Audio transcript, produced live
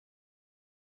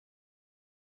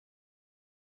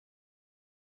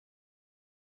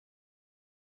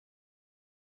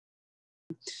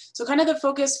So kind of the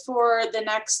focus for the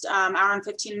next hour and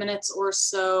 15 minutes or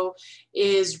so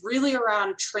is really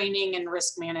around training and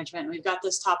risk management. We've got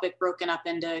this topic broken up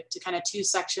into kind of two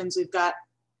sections. We've got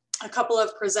a couple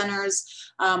of presenters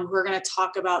who are going to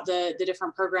talk about the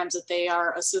different programs that they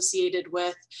are associated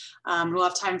with. We'll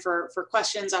have time for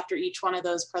questions after each one of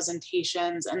those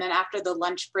presentations. And then after the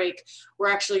lunch break, we're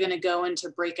actually going to go into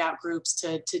breakout groups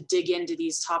to dig into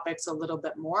these topics a little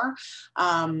bit more.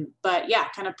 But yeah,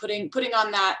 kind of putting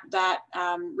on that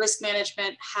risk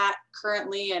management hat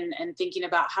currently and thinking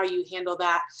about how you handle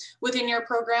that within your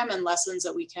program and lessons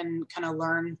that we can kind of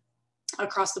learn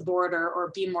across the board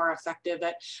or be more effective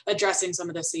at addressing some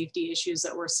of the safety issues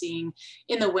that we're seeing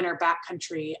in the winter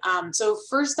backcountry. So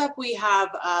first up, we have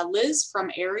Liz from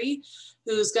AIARE,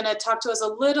 who's going to talk to us a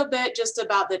little bit just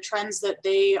about the trends that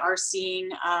they are seeing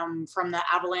from the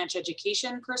Avalanche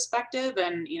education perspective.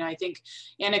 And, you know, I think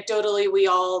anecdotally, we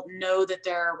all know that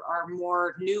there are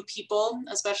more new people,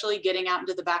 especially getting out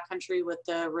into the backcountry with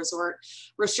the resort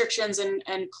restrictions and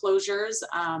closures.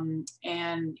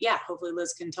 And yeah, hopefully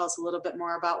Liz can tell us a little bit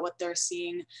more about what they're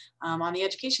seeing on the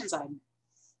education side.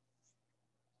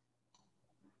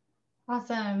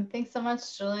 Awesome. Thanks so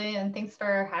much, Julie, and thanks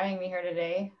for having me here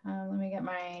today. Let me get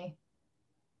my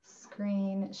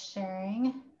screen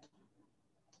sharing.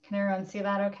 Can everyone see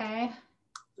that okay?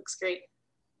 Looks great.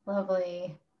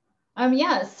 Lovely.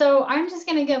 Yeah, so I'm just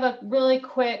going to give a really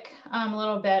quick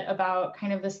little bit about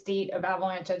kind of the state of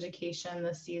Avalanche education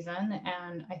this season.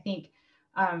 And I think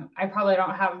I probably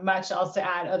don't have much else to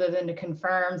add other than to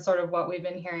confirm sort of what we've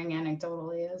been hearing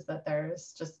anecdotally is that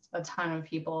there's just a ton of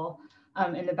people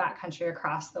in the backcountry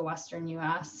across the Western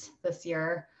US this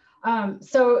year.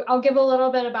 So I'll give a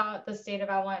little bit about the state of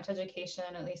Avalanche education,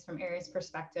 at least from AIARE's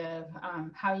perspective,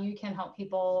 how you can help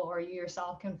people or you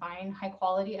yourself can find high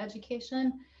quality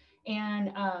education,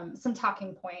 and some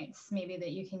talking points maybe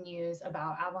that you can use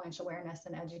about avalanche awareness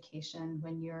and education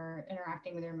when you're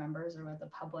interacting with your members or with the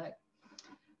public.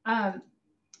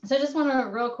 So I just want to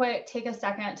real quick take a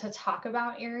second to talk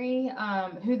about AIARE.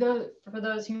 For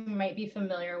those who might be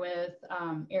familiar with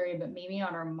AIARE, but maybe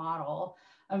not our model,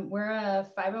 we're a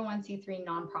 501c3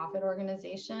 nonprofit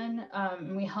organization,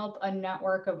 and we help a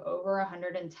network of over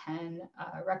 110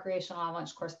 recreational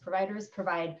avalanche course providers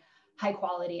provide high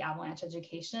quality avalanche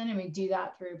education. And we do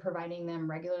that through providing them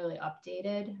regularly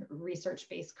updated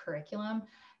research-based curriculum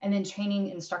and then training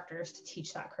instructors to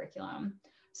teach that curriculum.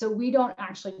 So we don't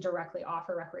actually directly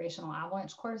offer recreational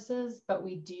avalanche courses, but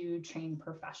we do train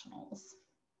professionals.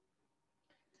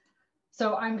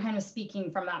 So I'm kind of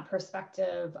speaking from that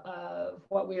perspective of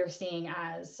what we are seeing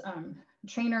as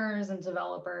trainers and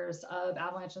developers of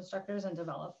avalanche instructors and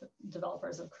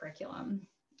developers of curriculum.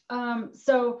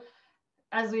 So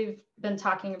as we've been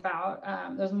talking about,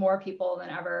 there's more people than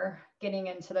ever getting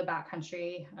into the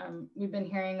backcountry. We've been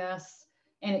hearing this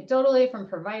anecdotally from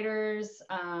providers,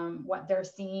 what they're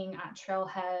seeing at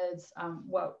trailheads,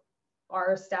 what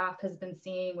our staff has been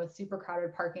seeing with super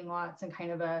crowded parking lots, and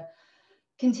kind of a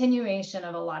continuation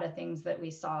of a lot of things that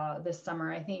we saw this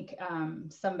summer. I think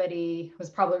somebody was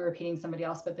probably repeating somebody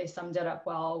else, but they summed it up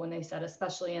well when they said,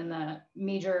 especially in the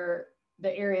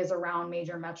areas around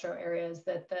major metro areas,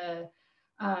 that the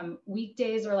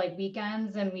weekdays are like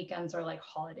weekends and weekends are like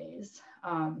holidays.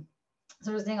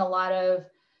 So we're seeing a lot of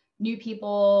new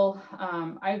people.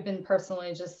 I've been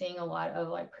personally just seeing a lot of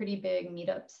like pretty big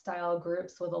meetup style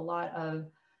groups with a lot of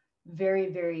very,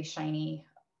 very shiny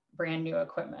brand new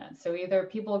equipment. So either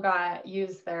people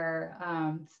used their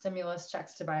stimulus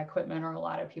checks to buy equipment, or a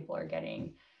lot of people are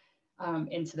getting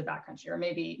into the backcountry, or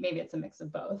maybe it's a mix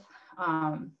of both.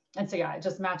 And so yeah, it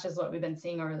just matches what we've been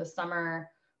seeing over the summer.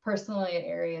 Personally at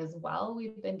AIARE as well,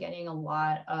 we've been getting a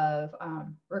lot of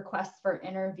requests for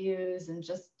interviews, and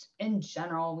just in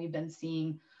general, we've been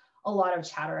seeing a lot of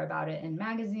chatter about it in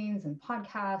magazines and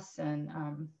podcasts. And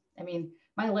I mean,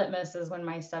 my litmus is when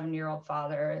my 7-year-old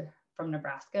father from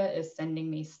Nebraska is sending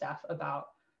me stuff about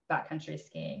backcountry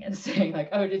skiing and saying like,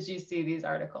 oh, did you see these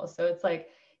articles? So it's like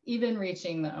even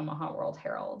reaching the Omaha World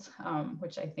Herald,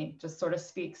 which I think just sort of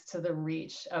speaks to the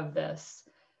reach of this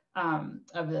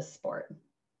sport.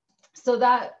 So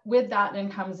with that then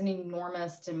comes an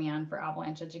enormous demand for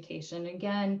avalanche education.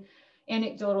 Again,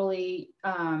 anecdotally,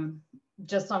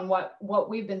 just on what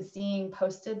we've been seeing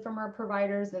posted from our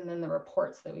providers, and then the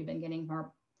reports that we've been getting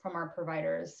from our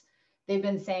providers, they've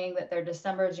been saying that their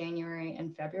December, January,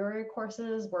 and February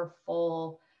courses were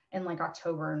full in like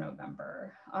October,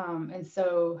 November. And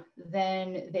so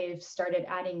then they've started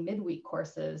adding midweek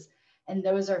courses, and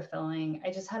those are filling.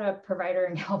 I just had a provider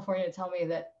in California tell me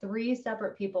that 3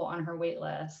 separate people on her wait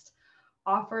list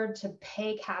offered to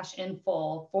pay cash in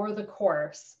full for the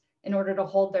course in order to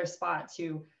hold their spot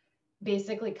to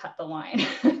basically cut the line,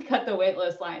 cut the wait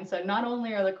list line. So not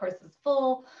only are the courses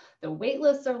full, the wait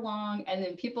lists are long, and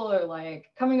then people are like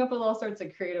coming up with all sorts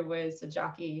of creative ways to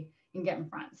jockey and get in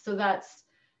front. So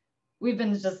we've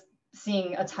been just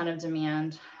seeing a ton of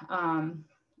demand.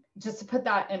 Just to put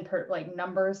that in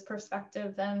numbers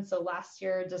perspective then, so last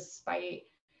year, despite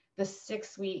the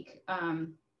 6-week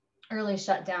early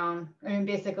shutdown, I mean,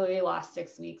 basically we lost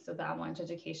 6 weeks of the Avalanche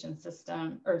education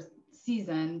system or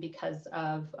season because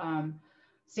of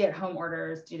stay-at-home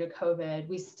orders due to COVID.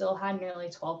 We still had nearly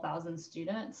 12,000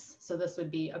 students. So this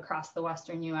would be across the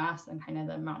Western US and kind of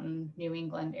the mountain New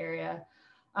England area.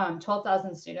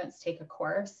 12,000 students take a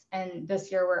course. And this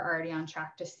year we're already on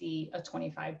track to see a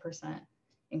 25%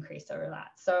 increase over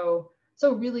that. So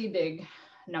really big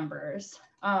numbers.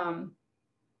 And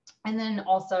then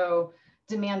also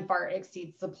demand far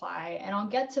exceeds supply. And I'll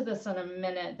get to this in a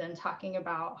minute, then talking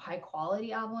about high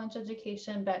quality Avalanche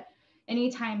education. But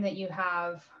anytime that you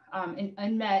have an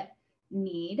unmet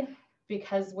need,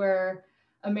 because we're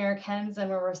Americans and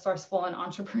we're resourceful and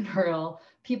entrepreneurial,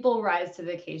 people rise to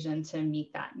the occasion to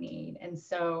meet that need. And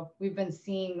so we've been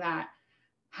seeing that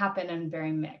happen in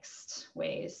very mixed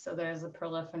ways. So there's a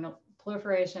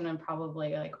proliferation of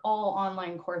probably like all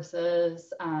online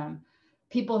courses,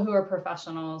 people who are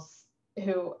professionals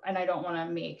who, and I don't want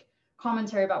to make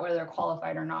commentary about whether they're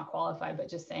qualified or not qualified, but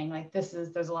just saying like, there's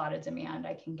a lot of demand,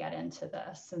 I can get into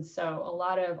this. And so a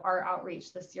lot of our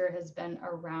outreach this year has been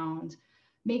around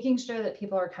making sure that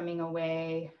people are coming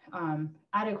away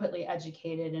adequately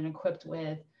educated and equipped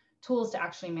with tools to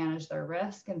actually manage their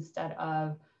risk instead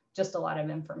of just a lot of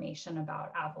information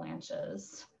about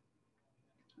avalanches.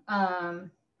 And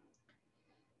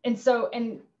so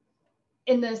in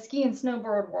the ski and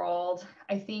snowboard world,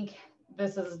 I think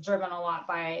this is driven a lot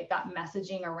by that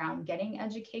messaging around getting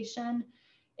education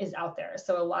is out there.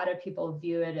 So a lot of people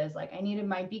view it as like, I needed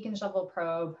my beacon shovel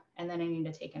probe, and then I need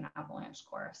to take an avalanche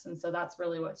course. And so that's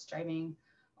really what's driving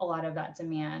a lot of that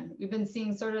demand. We've been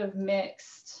seeing sort of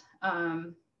mixed,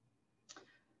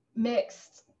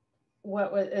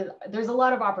 there's a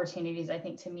lot of opportunities, I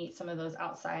think, to meet some of those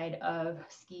outside of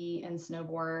ski and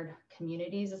snowboard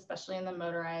communities, especially in the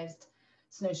motorized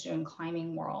snowshoe and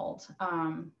climbing world.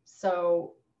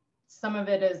 So some of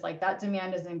it is like that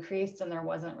demand has increased and there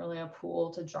wasn't really a pool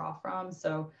to draw from.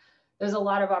 So there's a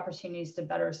lot of opportunities to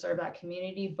better serve that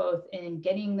community, both in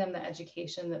getting them the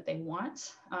education that they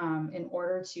want in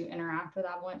order to interact with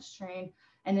avalanche terrain.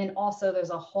 And then also there's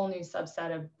a whole new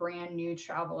subset of brand new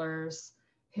travelers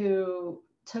who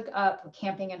took up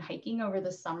camping and hiking over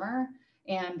the summer.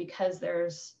 And because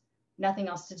there's nothing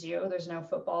else to do, there's no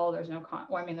football, there's no,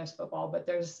 there's football, but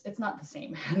it's not the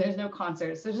same. There's no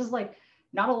concerts. There's just like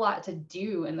not a lot to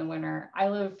do in the winter. I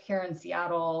live here in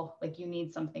Seattle, like you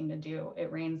need something to do.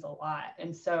 It rains a lot.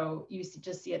 And so you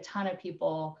just see a ton of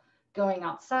people going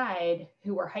outside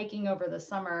who were hiking over the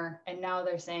summer. And now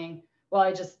they're saying, well,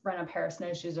 I just rent a pair of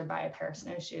snowshoes or buy a pair of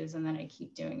snowshoes and then I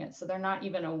keep doing it. So they're not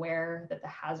even aware that the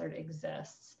hazard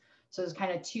exists. So there's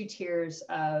kind of two tiers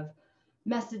of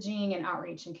messaging and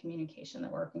outreach and communication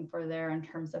that we're working for there in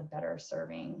terms of better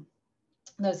serving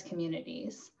those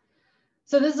communities.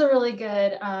 So this is a really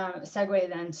good segue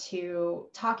then to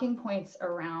talking points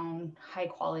around high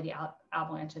quality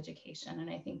avalanche education. And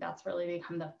I think that's really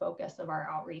become the focus of our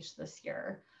outreach this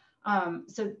year.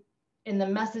 So in the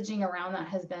messaging around that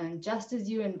has been, just as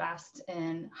you invest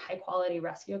in high quality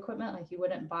rescue equipment, like you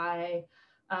wouldn't buy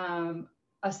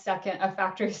a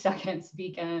factory seconds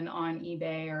beacon on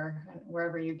eBay or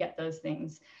wherever you get those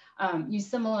things. You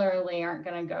similarly aren't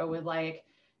going to go with like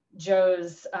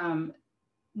Joe's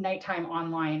nighttime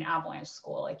online avalanche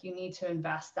school. Like you need to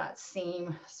invest that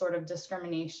same sort of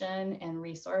discrimination and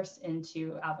resource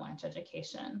into avalanche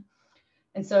education.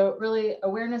 And so really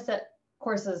awareness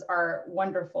courses are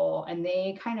wonderful, and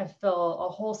they kind of fill a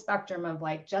whole spectrum of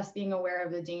like just being aware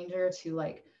of the danger to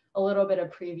like a little bit of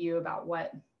preview about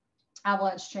what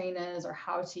avalanche terrain is or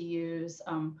how to use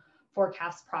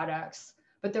forecast products,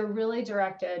 but they're really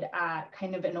directed at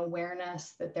kind of an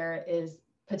awareness that there is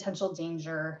potential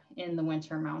danger in the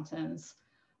winter mountains.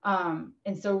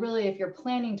 And so really, if you're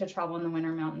planning to travel in the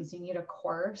winter mountains, you need a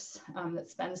course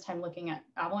that spends time looking at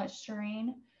avalanche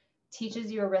terrain,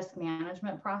 teaches you a risk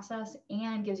management process,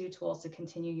 and gives you tools to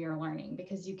continue your learning,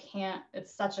 because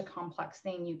it's such a complex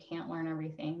thing. You can't learn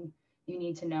everything you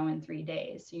need to know in 3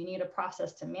 days. So you need a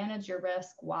process to manage your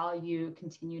risk while you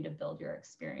continue to build your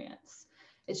experience.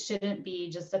 It shouldn't be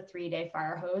just a 3-day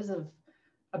fire hose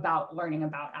about learning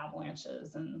about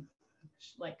avalanches and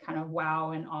like kind of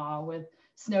wow and awe with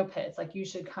snow pits. Like you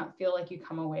should feel like you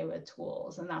come away with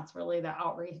tools. And that's really the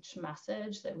outreach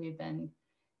message that we've been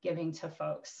giving to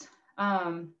folks.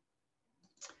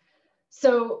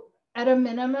 So at a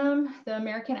minimum, the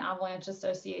American Avalanche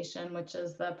Association, which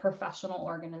is the professional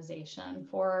organization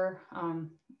for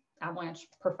avalanche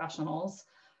professionals,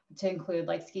 to include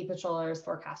like ski patrollers,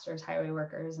 forecasters, highway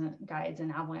workers, and guides,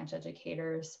 and avalanche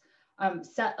educators,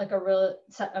 set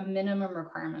a minimum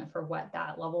requirement for what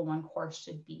that level 1 course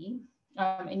should be.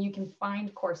 And you can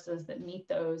find courses that meet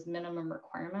those minimum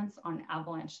requirements on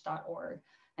avalanche.org.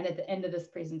 And at the end of this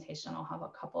presentation, I'll have a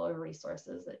couple of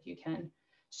resources that you can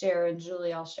share. And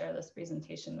Julie, I'll share this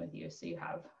presentation with you so you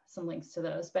have some links to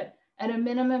those. But at a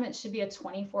minimum, it should be a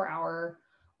 24-hour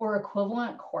or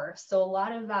equivalent course. So a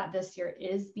lot of that this year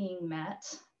is being met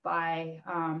by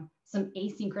some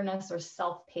asynchronous or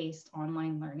self-paced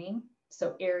online learning.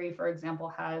 So AIARE, for example,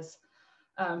 has,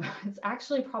 it's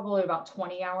actually probably about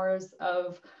 20 hours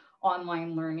of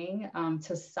online learning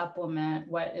to supplement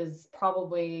what is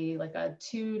probably like a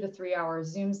 2 to 3 hour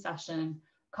Zoom session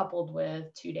coupled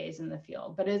with 2 days in the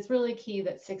field. But it's really key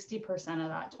that 60% of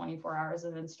that 24 hours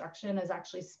of instruction is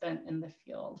actually spent in the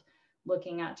field,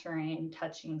 looking at terrain,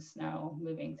 touching snow,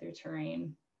 moving through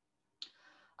terrain.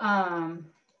 And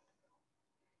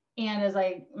as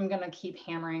I'm going to keep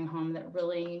hammering home that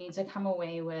really you need to come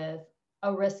away with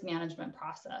a risk management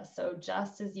process. So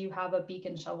just as you have a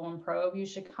beacon, shovel, and probe, you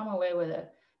should come away with a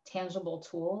tangible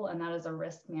tool, and that is a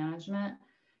risk management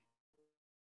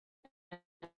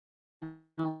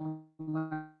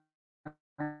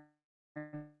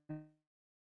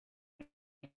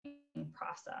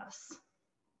process.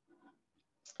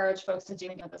 Encourage folks to do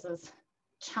that. This is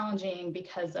challenging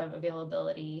because of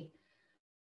availability.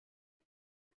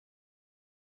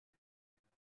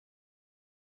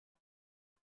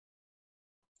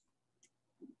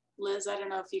 Liz, I don't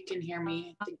know if you can hear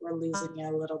me. I think we're losing you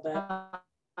a little bit.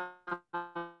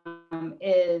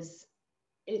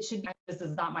 It should be, this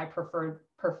is not my preferred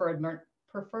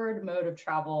mode of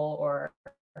travel, or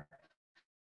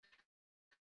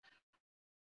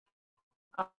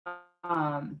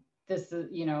this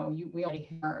is, we only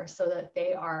hear, so that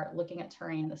they are looking at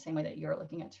terrain the same way that you're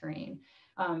looking at terrain,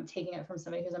 taking it from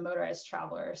somebody who's a motorized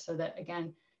traveler, so that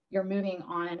again, you're moving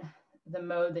on the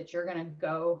mode that you're going to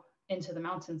go into the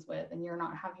mountains with, and you're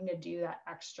not having to do that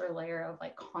extra layer of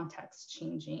like context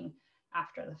changing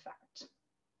after the fact.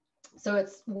 So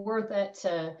it's worth it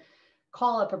to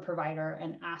call up a provider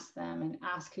and ask them, and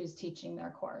ask who's teaching their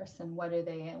course and what do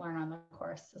they learn on the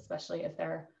course, especially if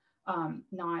they're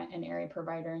not an AIARE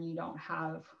provider and you don't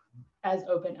have as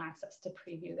open access to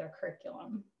preview their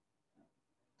curriculum.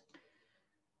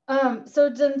 So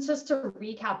then just to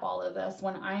recap all of this,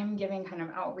 when I'm giving kind of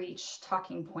outreach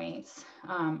talking points,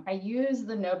 I use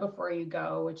the know before you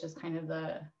go, which is kind of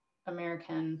the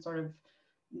American sort of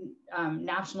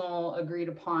national agreed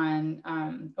upon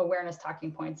awareness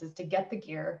talking points. Is to get the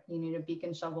gear. You need a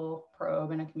beacon, shovel,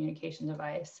 probe, and a communication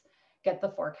device. Get the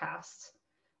forecast.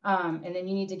 And then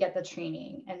you need to get the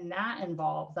training. And that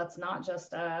involves, that's not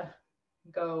just a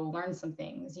go learn some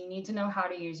things. You need to know how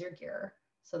to use your gear.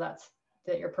 So that's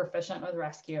that you're proficient with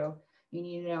rescue. You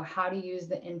need to know how to use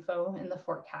the info in the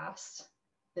forecast.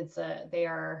 They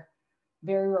are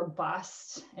very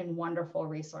robust and wonderful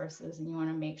resources, and you want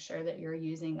to make sure that you're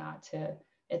using that to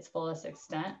its fullest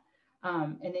extent.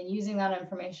 And then using that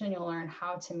information, you'll learn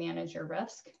how to manage your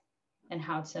risk and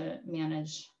how to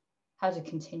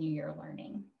continue your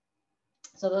learning.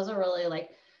 So those are really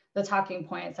like the talking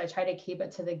points. I try to keep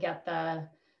it to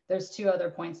there's 2 other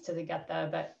points to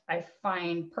but I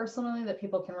find personally that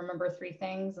people can remember 3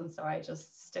 things. And so I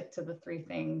just stick to the 3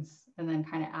 things and then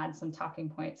kind of add some talking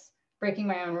points, breaking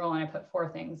my own rule. And I put 4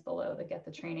 things below the get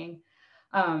the training.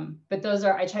 But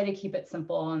I try to keep it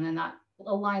simple. And then that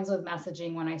aligns with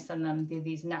messaging when I send them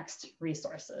these next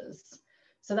resources.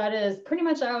 So that is pretty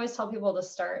much, I always tell people to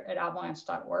start at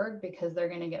avalanche.org, because they're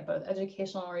going to get both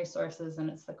educational resources, and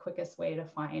it's the quickest way to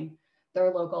find their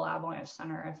local Avalanche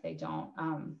center if they don't,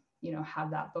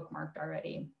 have that bookmarked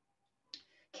already.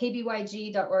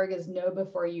 KBYG.org is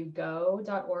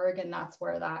knowbeforeyougo.org, and that's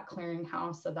where that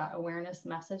clearinghouse of that awareness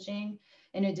messaging,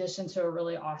 in addition to a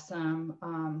really awesome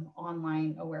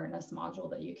online awareness module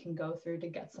that you can go through to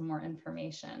get some more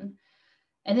information.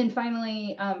 And then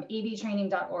finally,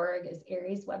 avtraining.org is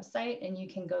AIARE's website, and you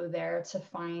can go there to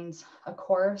find a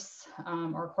course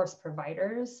or course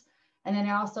providers. And then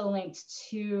I also linked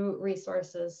 2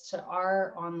 resources to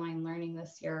our online learning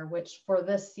this year, which for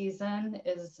this season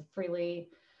is freely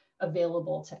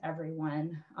available to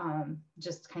everyone,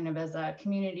 just kind of as a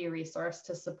community resource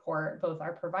to support both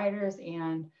our providers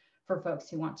and for folks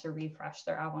who want to refresh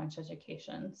their Avalanche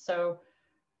education. So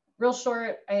real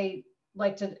short, I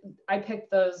I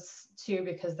picked those two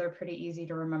because they're pretty easy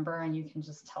to remember, and you can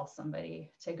just tell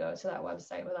somebody to go to that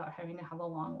website without having to have a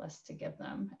long list to give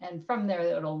them. And from there,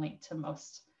 it'll link to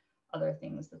most other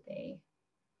things that they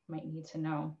might need to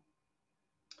know.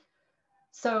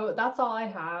 So that's all I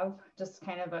have, just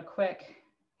kind of a quick,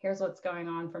 here's what's going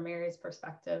on from Mary's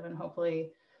perspective, and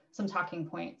hopefully some talking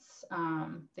points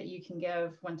that you can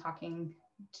give when talking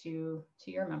to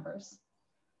your members.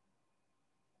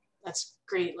 That's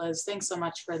great, Liz. Thanks so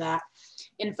much for that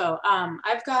info.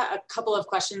 I've got a couple of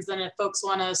questions. Then if folks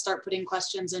want to start putting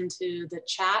questions into the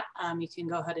chat, you can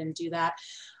go ahead and do that.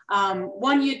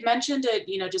 One, you'd mentioned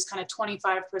just kind of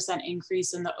 25%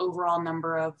 increase in the overall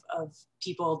number of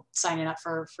people signing up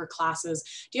for classes.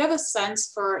 Do you have a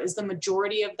sense for, is the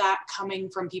majority of that coming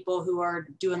from people who are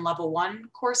doing level 1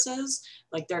 courses?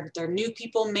 Like they're new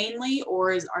people mainly,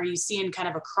 or are you seeing kind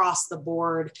of across the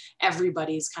board,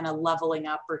 everybody's kind of leveling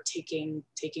up or taking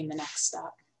the next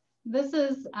step? This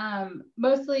is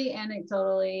mostly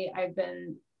anecdotally. I've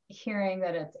been hearing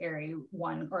that it's AIARE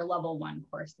 1 or level 1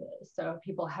 courses. So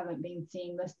people haven't been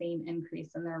seeing the same increase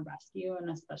in their rescue, and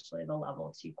especially the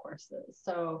level 2 courses.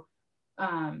 So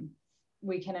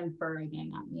we can infer,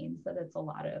 again, that means that it's a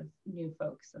lot of new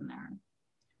folks in there.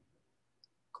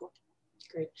 Cool,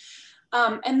 great.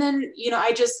 And then,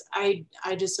 I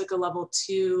just took a level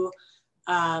 2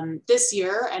 this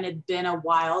year, and it'd been a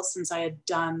while since I had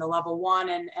done the level 1,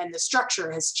 and the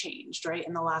structure has changed, right,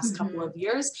 in the last couple of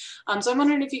years. So I'm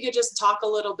wondering if you could just talk a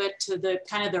little bit to the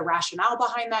kind of the rationale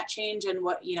behind that change, and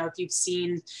what, if you've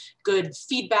seen good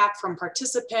feedback from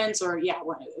participants, or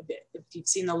if you've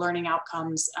seen the learning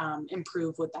outcomes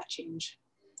improve with that change.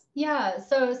 Yeah,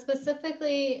 so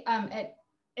specifically at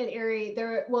AIARE,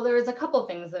 there was a couple of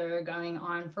things that are going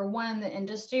on. For one, the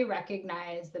industry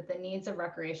recognized that the needs of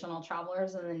recreational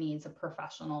travelers and the needs of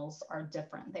professionals are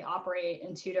different. They operate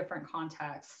in 2 different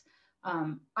contexts.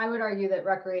 I would argue that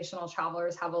recreational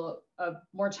travelers have a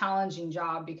more challenging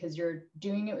job because you're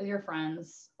doing it with your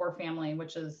friends or family,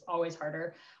 which is always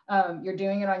harder. You're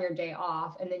doing it on your day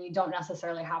off, and then you don't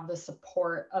necessarily have the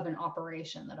support of an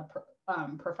operation that a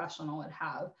professional would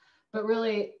have. But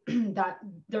really, that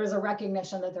there's a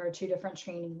recognition that there are 2 different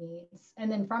training needs.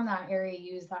 And then from that, AIARE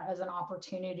used that as an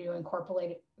opportunity to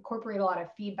incorporate a lot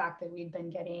of feedback that we'd been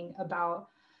getting about,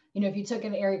 if you took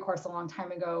an AIARE course a long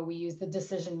time ago, we used the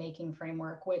decision-making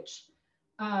framework, which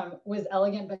was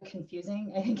elegant but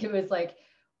confusing. I think it was like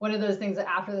one of those things that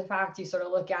after the fact, you sort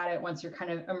of look at it once you're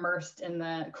kind of immersed in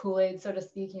the Kool-Aid, so to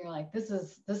speak, and you're like, this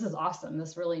is awesome.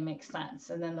 This really makes sense.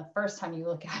 And then the first time you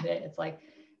look at it, it's like,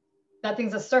 that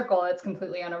thing's a circle. It's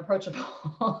completely unapproachable.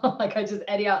 Like I just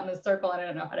eddy out in this circle and I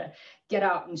don't know how to get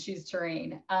out and choose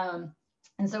terrain. And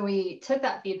so we took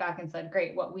that feedback and said,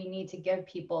 great, what we need to give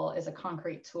people is a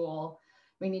concrete tool.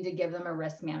 We need to give them a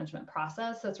risk management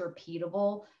process that's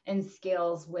repeatable and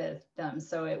scales with them.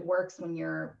 So it works when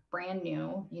you're brand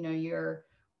new, you're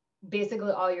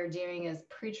basically all you're doing is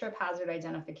pre-trip hazard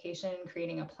identification,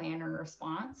 creating a plan or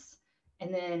response,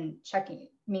 and then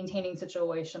maintaining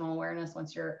situational awareness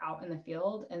once you're out in the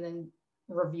field, and then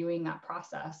reviewing that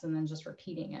process and then just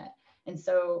repeating it. And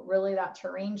so really that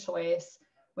terrain choice,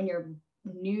 when you're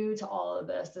new to all of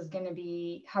this, is going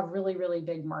to have really, really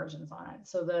big margins on it.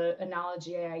 So the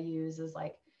analogy I use is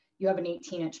like, you have an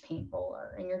 18-inch paint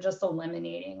roller and you're just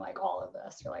eliminating like all of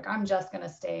this. You're like, I'm just going to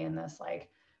stay in this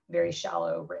like very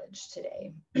shallow ridge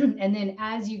today. And then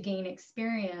as you gain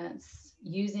experience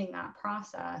using that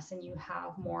process and you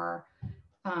have more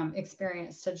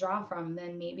experience to draw from,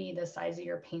 then maybe the size of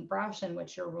your paintbrush in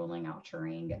which you're ruling out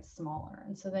terrain gets smaller.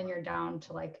 And so then you're down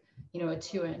to like, a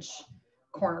 2-inch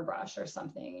corner brush or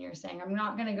something. And you're saying, I'm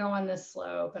not going to go on this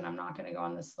slope and I'm not going to go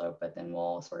on this slope, but then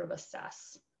we'll sort of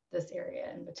assess this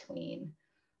area in between.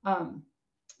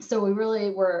 So we really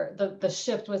were, the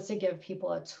shift was to give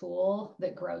people a tool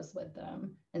that grows with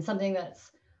them and something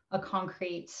that's a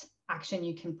concrete action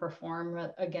you can perform,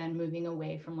 again, moving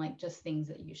away from like just things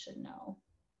that you should know.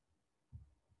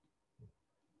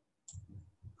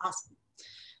 Awesome.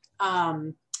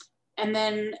 And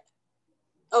then,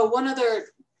 one other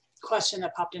question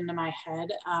that popped into my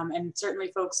head, and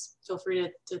certainly folks feel free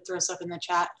to throw stuff in the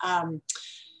chat. I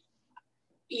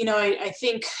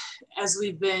think as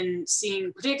we've been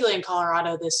seeing, particularly in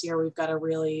Colorado this year, we've got a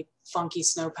really funky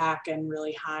snowpack and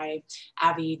really high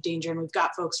AVI danger. And we've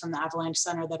got folks from the Avalanche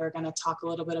Center that are going to talk a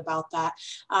little bit about that.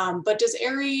 But does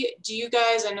AIARE, do you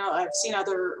guys, I know I've seen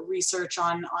other research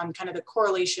on kind of the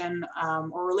correlation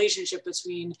or relationship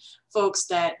between folks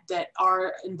that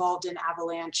are involved in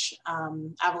avalanches,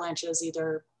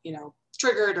 either,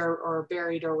 triggered or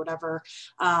buried or whatever,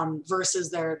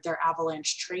 versus their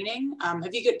avalanche training. Do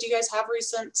you guys have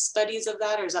recent studies of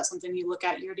that, or is that something you look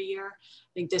at year to year?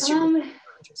 I think this year would be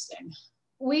interesting.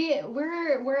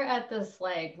 We're at this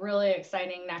like really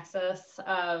exciting nexus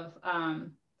of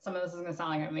some of this is going to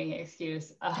sound like I'm making an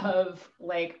excuse, of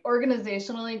like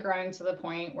organizationally growing to the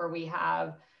point where we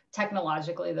have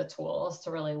technologically the tools to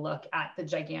really look at the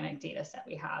gigantic data set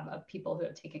we have of people who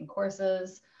have taken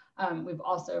courses. We've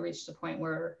also reached a point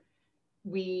where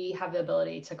we have the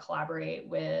ability to collaborate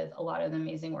with a lot of the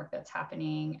amazing work that's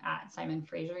happening at Simon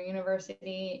Fraser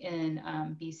University in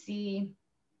BC,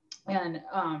 and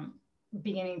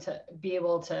beginning to be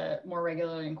able to more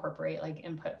regularly incorporate like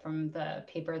input from the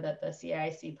paper that the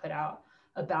CAIC put out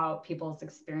about people's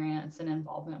experience and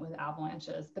involvement with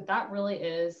avalanches. But that really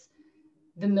is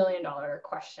the $1 million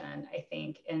question, I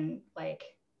think, and like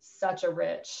such a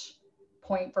rich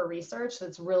point for research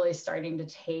that's really starting to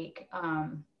take,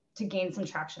 to gain some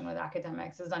traction with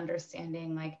academics, is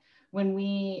understanding like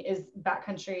is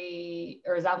backcountry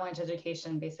or is avalanche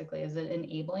education basically, is it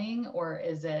enabling or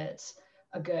is it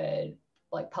a good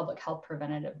like public health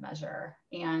preventative measure?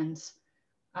 And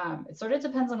it sort of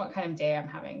depends on what kind of day I'm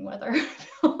having, whether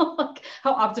like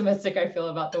how optimistic I feel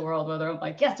about the world, whether I'm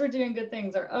like, yes, we're doing good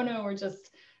things, or oh no, we're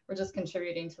just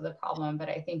contributing to the problem. But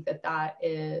I think that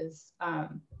is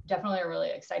definitely a really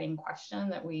exciting question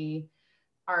that we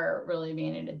are really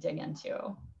beginning to dig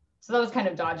into. So that was kind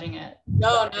of dodging it.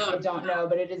 No. I don't know,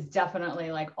 but it is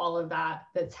definitely like all of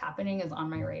that's happening is on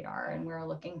my radar, and we're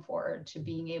looking forward to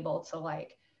being able to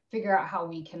like figure out how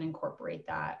we can incorporate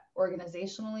that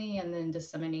organizationally, and then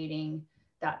disseminating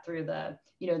that through the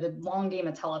long game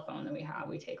of telephone that we have.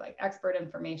 We take like expert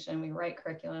information, we write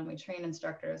curriculum, we train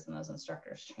instructors, and those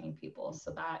instructors train people.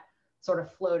 So that sort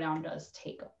of flow down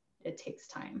takes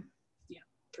time.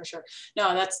 For sure. No,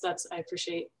 I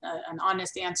appreciate an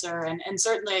honest answer. And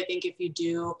certainly I think if you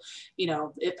do,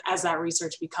 if as that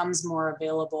research becomes more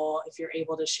available, if you're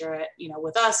able to share it,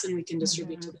 with us, and we can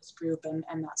distribute to this group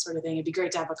and that sort of thing, it'd be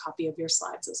great to have a copy of your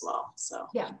slides as well. So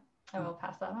yeah, I will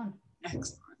pass that on.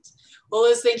 Excellent. Well,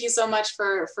 Liz, thank you so much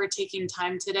for taking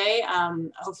time today.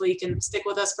 Hopefully you can stick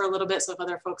with us for a little bit. So if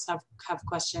other folks have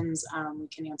questions, we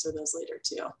can answer those later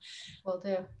too. Will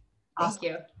do. Awesome.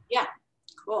 Thank you. Yeah.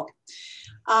 Cool.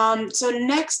 So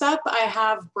next up, I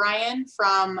have Brian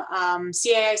from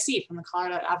CAIC, from the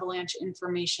Colorado Avalanche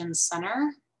Information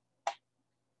Center.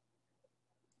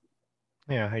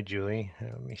 Yeah, hi, Julie.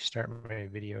 Let me start my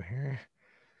video here.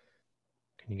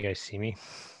 Can you guys see me?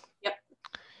 Yep.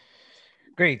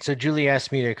 Great. So Julie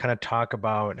asked me to kind of talk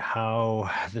about how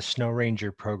the Snow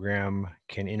Ranger program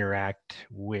can interact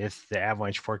with the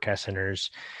Avalanche Forecast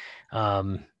Centers,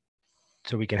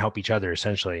 so we can help each other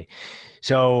essentially.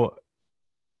 So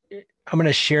I'm going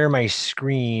to share my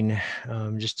screen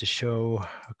just to show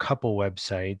a couple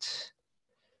websites.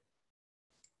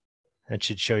 That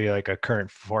should show you like a current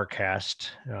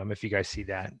forecast, if you guys see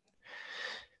that.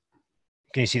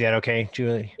 Can you see that okay,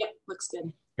 Julie? Yep, looks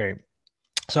good. Great.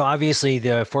 So obviously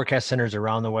the forecast centers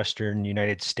around the Western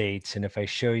United States. And if I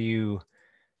show you,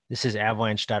 this is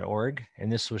avalanche.org,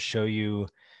 and this will show you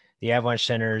the avalanche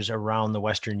centers around the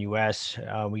Western US.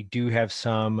 We do have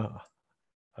some,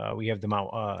 we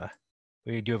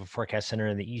do have a forecast center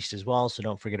in the East as well. So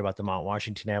don't forget about the Mount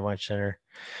Washington Avalanche Center,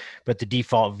 but the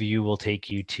default view will take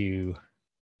you to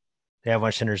the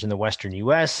avalanche centers in the Western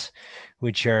US,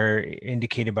 which are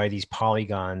indicated by these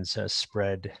polygons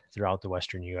spread throughout the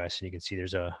Western US. And you can see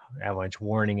there's a avalanche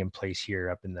warning in place here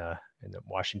up in the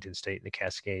Washington State, the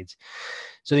Cascades.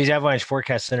 So these avalanche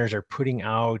forecast centers are putting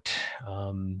out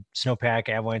snowpack,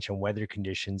 avalanche, and weather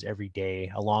conditions every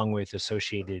day, along with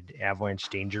associated avalanche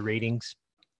danger ratings.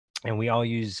 And we all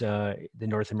use the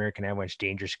North American Avalanche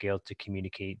Danger Scale to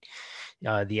communicate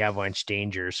the avalanche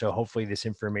danger. So hopefully this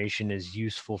information is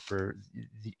useful for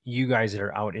you guys that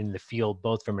are out in the field,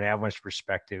 both from an avalanche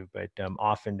perspective, but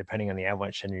often depending on the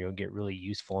avalanche center, you'll get really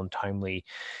useful and timely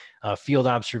field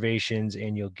observations,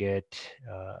 and you'll get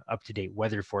up-to-date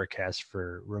weather forecasts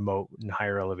for remote and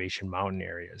higher elevation mountain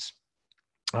areas.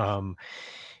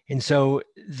 And so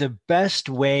the best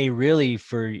way really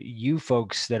for you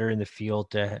folks that are in the field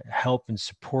to help and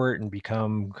support and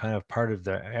become kind of part of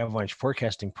the avalanche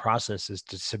forecasting process is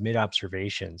to submit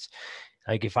observations.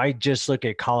 Like if I just look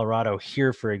at Colorado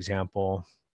here, for example,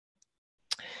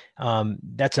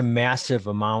 that's a massive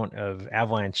amount of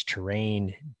avalanche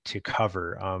terrain to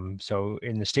cover. So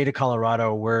in the state of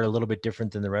Colorado, we're a little bit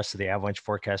different than the rest of the avalanche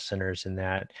forecast centers in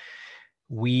that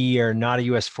We are not a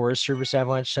U.S. Forest Service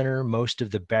Avalanche Center. Most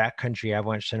of the backcountry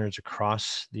avalanche centers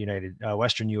across the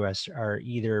Western U.S. are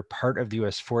either part of the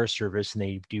U.S. Forest Service and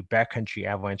they do backcountry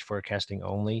avalanche forecasting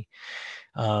only,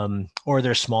 or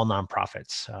they're small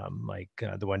nonprofits, like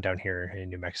the one down here in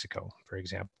New Mexico, for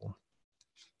example,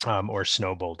 or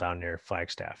Snowbowl down near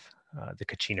Flagstaff, the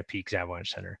Kachina Peaks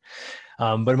Avalanche Center.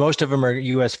 But most of them are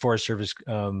U.S. Forest Service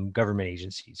government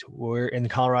agencies. We're in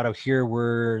Colorado here,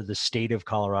 we're the state of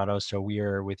Colorado, so we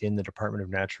are within the Department of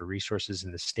Natural Resources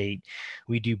in the state.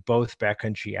 We do both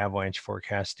backcountry avalanche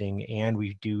forecasting and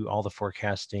we do all the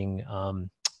forecasting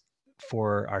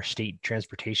for our state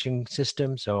transportation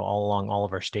system, so all along all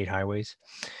of our state highways.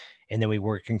 And then we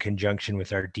work in conjunction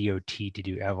with our DOT to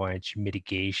do avalanche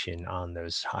mitigation on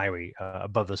those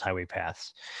above those highway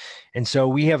paths. And so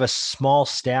we have a small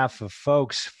staff of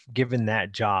folks given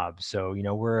that job. So,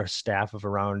 we're a staff of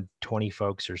around 20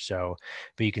 folks or so,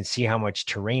 but you can see how much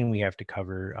terrain we have to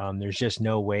cover. There's just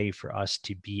no way for us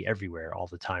to be everywhere all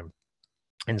the time.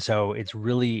 And so it's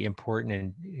really important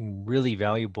and really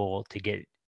valuable to get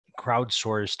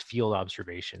crowdsourced field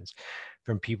observations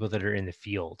from people that are in the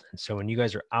field. And so when you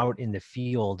guys are out in the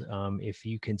field, if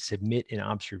you can submit an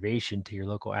observation to your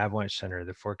local avalanche center,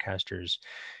 the forecasters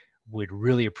would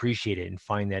really appreciate it and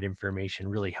find that information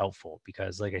really helpful,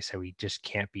 because like I said, we just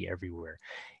can't be everywhere.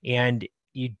 And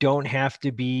you don't have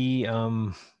to be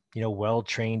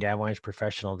well-trained avalanche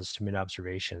professional to submit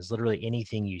observations. Literally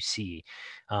anything you see.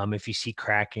 If you see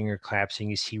cracking or collapsing,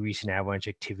 you see recent avalanche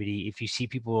activity. If you see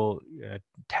people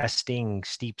testing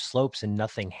steep slopes and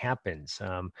nothing happens,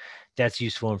 that's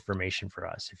useful information for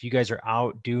us. If you guys are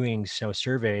out doing snow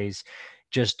surveys,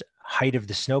 just height of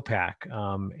the snowpack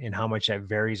and how much that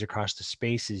varies across the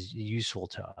space is useful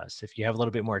to us. If you have a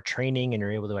little bit more training and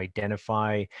you're able to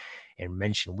identify and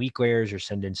mention weak layers or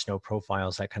send in snow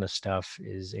profiles, that kind of stuff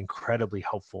is incredibly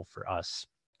helpful for us.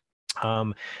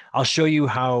 I'll show you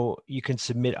how you can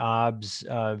submit OBS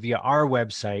via our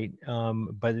website,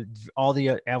 but all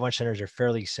the avalanche centers are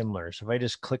fairly similar. So if I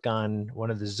just click on one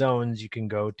of the zones, you can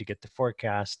go to get the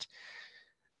forecast.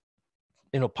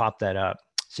 It'll pop that up.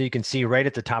 So you can see right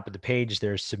at the top of the page,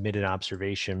 there's submit an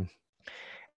observation.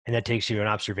 And that takes you to an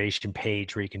observation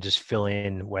page where you can just fill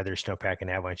in weather, snowpack, and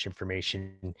avalanche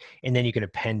information. And then you can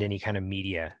append any kind of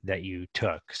media that you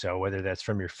took. So whether that's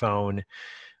from your phone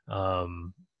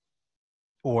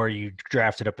or you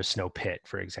drafted up a snow pit,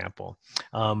 for example.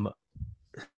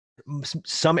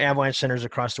 Some avalanche centers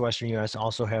across the Western US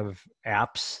also have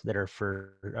apps that are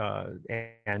for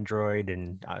Android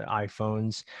and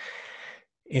iPhones.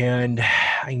 And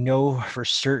I know for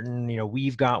certain,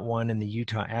 we've got one and the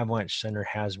Utah Avalanche Center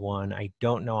has one. I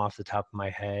don't know off the top of my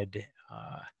head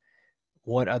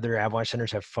what other avalanche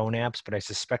centers have phone apps, but I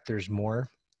suspect there's more.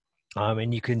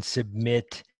 And you can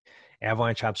submit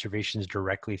avalanche observations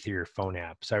directly through your phone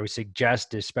app. So I would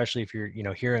suggest, especially if you're,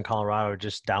 here in Colorado,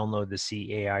 just download the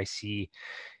CAIC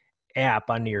app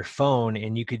onto your phone,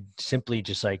 and you could simply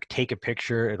just like take a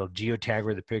picture. It'll geotag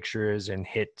where the picture is and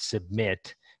hit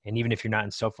submit. And even if you're not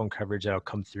in cell phone coverage, that'll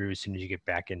come through as soon as you get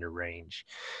back into range.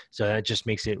 So that just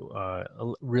makes it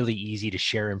really easy to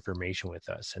share information with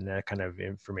us. And that kind of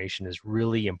information is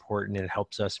really important, and it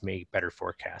helps us make better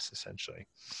forecasts, essentially.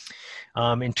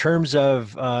 In terms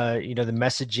of, the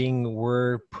messaging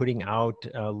we're putting out,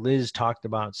 Liz talked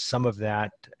about some of that,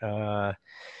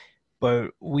 but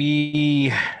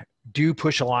we do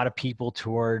push a lot of people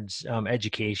towards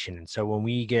education. And so when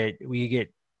we get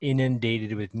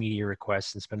inundated with media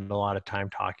requests and spend a lot of time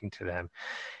talking to them.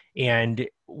 And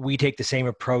we take the same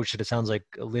approach that it sounds like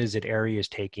Liz at AIARE is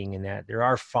taking, in that there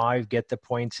are 5 get the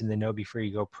points in the Know Before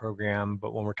You Go program.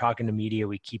 But when we're talking to media,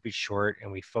 we keep it short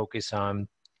and we focus on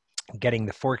getting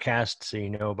the forecast so you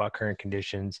know about current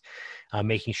conditions,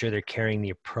 making sure they're carrying the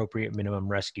appropriate minimum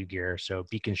rescue gear. So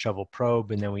beacon, shovel,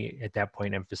 probe, and then we at that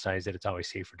point emphasize that it's always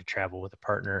safer to travel with a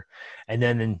partner. And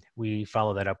then we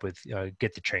follow that up with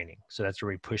get the training. So that's where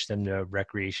we push them to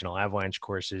recreational avalanche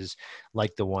courses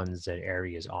like the ones that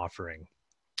AIARE is offering.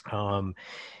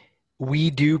 We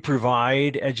do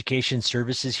provide education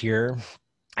services here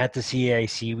at the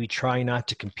CAIC. We try not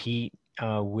to compete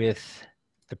with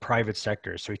the private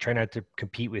sector. So we try not to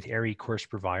compete with AIARE course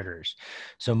providers.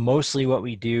 So mostly what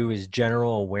we do is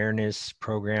general awareness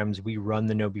programs. We run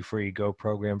the Know Before You Go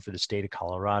program for the state of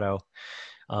Colorado.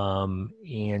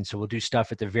 And so we'll do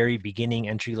stuff at the very beginning,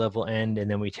 entry level end, and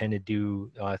then we tend to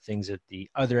do things at the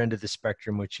other end of the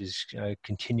spectrum, which is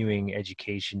continuing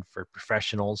education for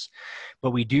professionals.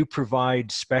 But we do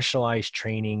provide specialized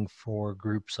training for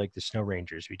groups like the Snow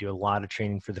Rangers. We do a lot of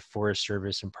training for the Forest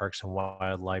Service and Parks and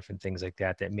Wildlife and things like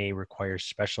that that may require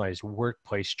specialized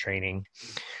workplace training.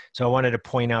 So I wanted to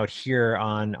point out here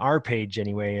on our page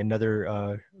anyway,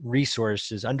 another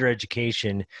resource is under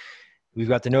education. We've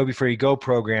got the Know Before You Go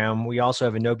program. We also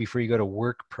have a Know Before You Go to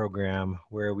Work program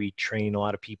where we train a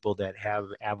lot of people that have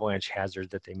avalanche hazards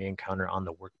that they may encounter on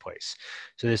the workplace.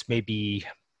 So this may be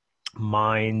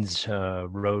mines,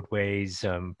 roadways,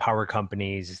 power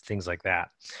companies, things like that.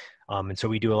 And so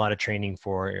we do a lot of training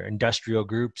for industrial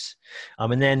groups.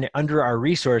 And then under our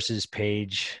resources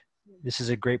page, this is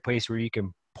a great place where you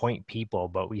can point people,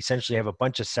 but we essentially have a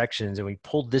bunch of sections, and we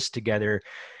pulled this together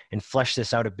and flesh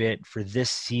this out a bit for this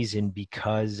season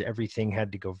because everything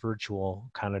had to go virtual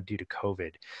kind of due to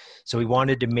COVID. So we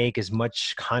wanted to make as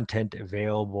much content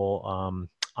available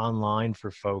online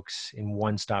for folks in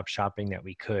one-stop shopping that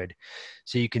we could.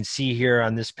 So you can see here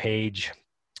on this page,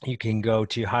 you can go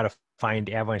to how to find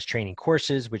avalanche training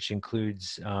courses, which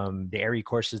includes the AIARE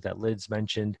courses that Liz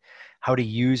mentioned, how to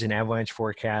use an avalanche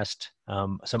forecast,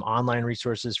 some online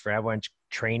resources for avalanche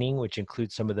training, which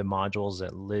includes some of the modules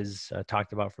that Liz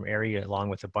talked about from AIARE, along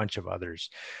with a bunch of others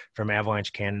from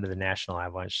Avalanche Canada, the National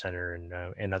Avalanche Center,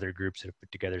 and other groups that have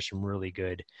put together some really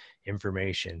good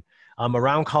information.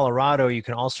 Around Colorado, you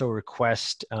can also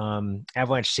request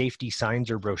avalanche safety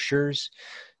signs or brochures.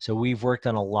 So we've worked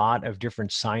on a lot of different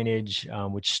signage,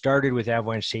 which started with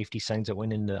avalanche safety signs that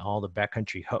went into all the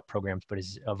Backcountry HUT programs, but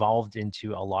has evolved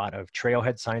into a lot of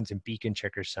trailhead signs and beacon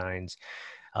checker signs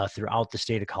throughout the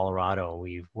state of Colorado.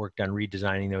 We've worked on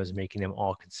redesigning those and making them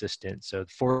all consistent. So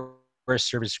the Forest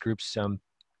Service groups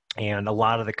and a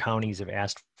lot of the counties have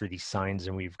asked for these signs,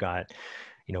 and we've got,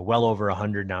 you know, well over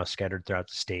 100 now scattered throughout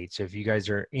the state. So if you guys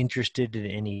are interested in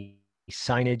any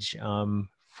signage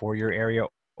for your area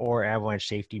or avalanche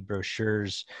safety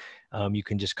brochures, you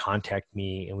can just contact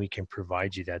me and we can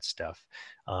provide you that stuff.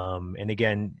 And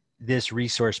again, this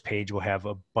resource page will have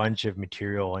a bunch of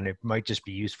material, and it might just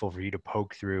be useful for you to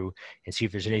poke through and see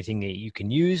if there's anything that you can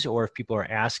use, or if people are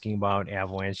asking about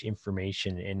avalanche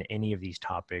information in any of these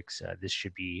topics, this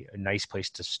should be a nice place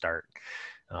to start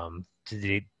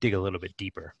to dig a little bit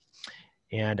deeper.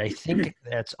 And I think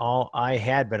that's all I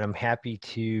had, but I'm happy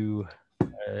to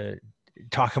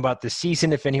talk about the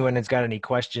season if anyone has got any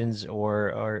questions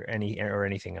or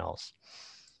anything else.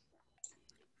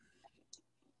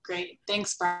 Great,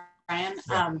 thanks, Brian.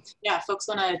 Yeah. Yeah, folks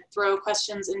want to throw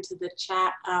questions into the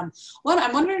chat. One,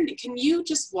 I'm wondering, can you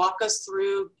just walk us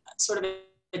through sort of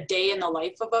a day in the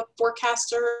life of a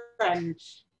forecaster? And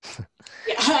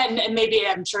yeah, and maybe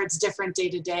I'm sure it's different day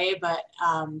to day, but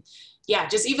yeah,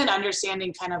 just even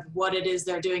understanding kind of what it is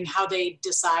they're doing, how they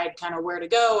decide kind of where to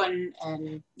go,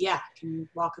 and yeah, can you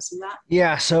walk us through that?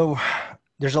 Yeah, so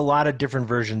there's a lot of different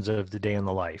versions of the day in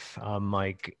the life,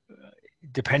 like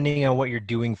depending on what you're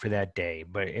doing for that day.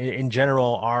 But in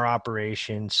general, our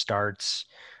operation starts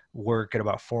work at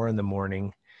about 4 in the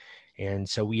morning. And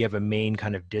so we have a main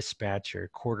kind of dispatcher,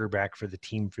 quarterback for the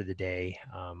team for the day,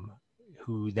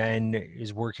 who then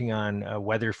is working on a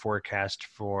weather forecast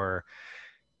for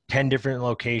 10 different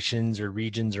locations or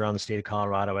regions around the state of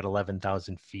Colorado at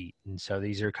 11,000 feet. And so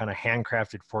these are kind of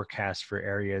handcrafted forecasts for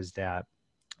areas that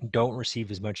don't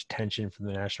receive as much attention from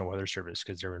the National Weather Service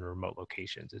because they're in remote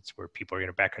locations. It's where people are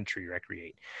going to backcountry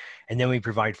recreate. And then we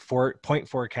provide point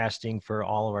forecasting for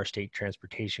all of our state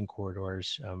transportation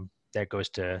corridors. That goes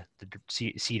to the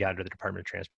CDOT, or the Department of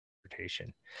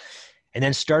Transportation. And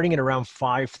then starting at around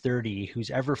 5:30, who's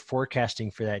ever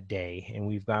forecasting for that day, and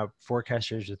we've got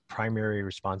forecasters with primary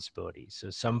responsibilities.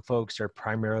 So some folks are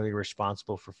primarily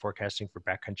responsible for forecasting for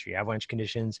backcountry avalanche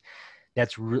conditions.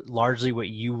 That's largely what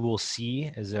you will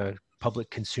see as a public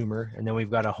consumer. And then we've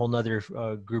got a whole nother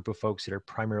group of folks that are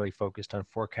primarily focused on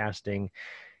forecasting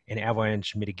and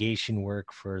avalanche mitigation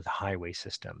work for the highway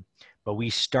system. But we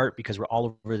start, because we're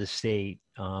all over the state,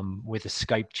 with a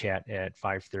Skype chat at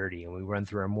 5:30, and we run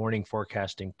through our morning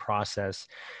forecasting process,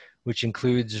 which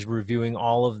includes reviewing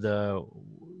all of the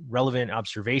relevant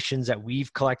observations that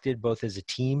we've collected, both as a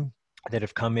team that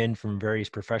have come in from various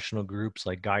professional groups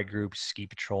like guide groups, ski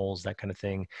patrols, that kind of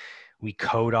thing. We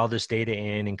code all this data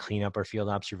in and clean up our field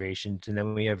observations. And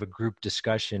then we have a group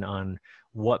discussion on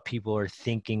what people are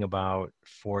thinking about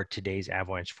for today's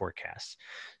avalanche forecasts.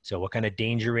 So what kind of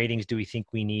danger ratings do we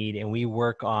think we need? And we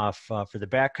work off, for the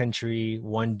backcountry,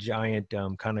 one giant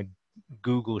kind of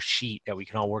Google sheet that we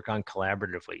can all work on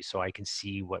collaboratively, so I can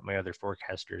see what my other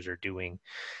forecasters are doing.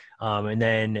 And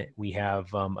then we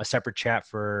have a separate chat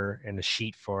and a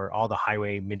sheet for all the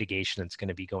highway mitigation that's going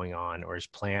to be going on or is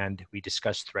planned. We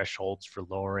discuss thresholds for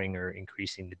lowering or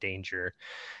increasing the danger.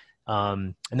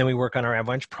 And then we work on our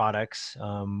Avalanche products,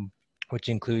 which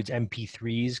includes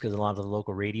MP3s, because a lot of the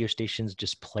local radio stations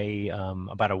just play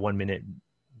about a 1-minute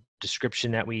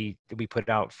description that we put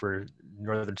out for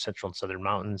northern, central, and southern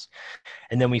mountains.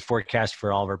 And then we forecast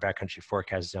for all of our backcountry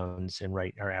forecast zones and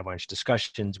write our Avalanche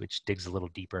discussions, which digs a little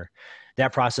deeper.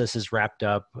 That process is wrapped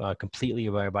up completely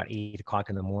by about 8 o'clock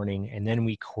in the morning. And then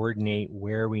we coordinate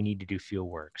where we need to do field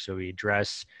work. So we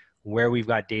address where we've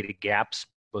got data gaps,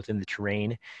 both in the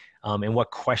terrain, and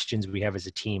what questions we have as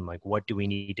a team. Like, what do we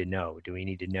need to know? Do we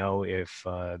need to know if,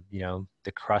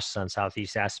 the crusts on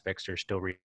southeast aspects are still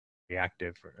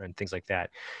reactive and things like that?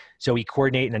 So we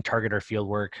coordinate and then target our field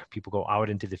work. People go out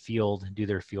into the field, do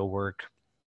their field work.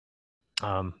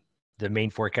 The main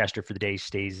forecaster for the day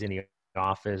stays in the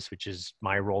office, which is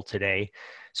my role today.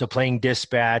 So playing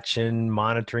dispatch and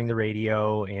monitoring the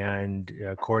radio and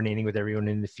coordinating with everyone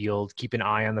in the field, keep an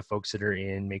eye on the folks that are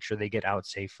in, make sure they get out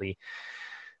safely.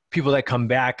 People that come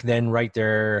back then write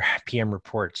their PM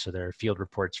reports, so their field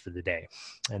reports for the day.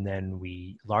 And then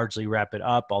we largely wrap it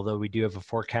up, although we do have a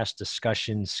forecast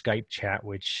discussion Skype chat,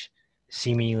 which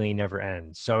seemingly never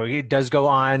ends. So it does go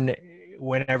on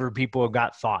whenever people have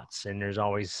got thoughts, and there's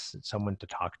always someone to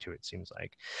talk to, it seems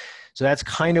like. So that's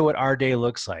kind of what our day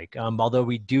looks like. Although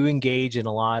we do engage in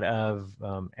a lot of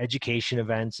education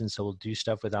events, and so we'll do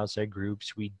stuff with outside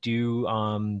groups. We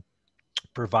do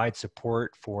provide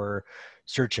support for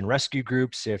search and rescue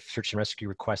groups if search and rescue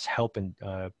requests help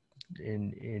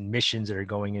in missions that are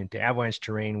going into avalanche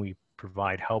terrain. We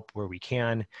provide help where we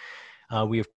can.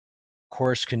 We of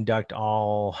course conduct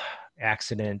all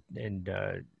accident and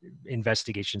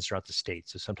investigations throughout the state.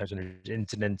 So sometimes when there's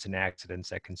incidents and accidents,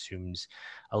 that consumes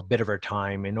a bit of our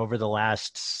time. And over the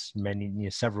last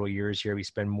several years here, we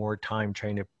spend more time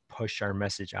trying to push our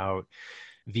message out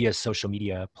via social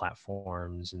media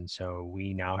platforms. And so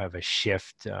we now have a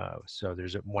shift. So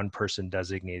there's one person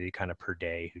designated kind of per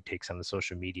day who takes on the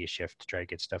social media shift to try to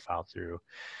get stuff out through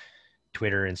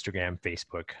Twitter, Instagram,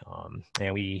 Facebook.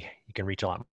 And you can reach a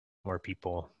lot more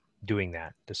people doing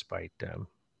that, despite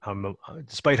how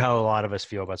a lot of us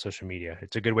feel about social media.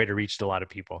 It's a good way to reach a lot of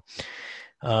people.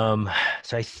 So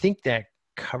I think that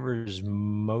covers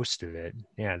most of it.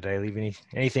 Yeah. Did I leave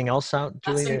anything else out,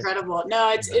 Julie? That's incredible. No,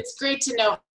 it's great to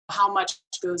know how much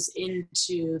goes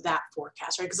into that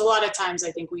forecast, right? Because a lot of times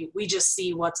I think we just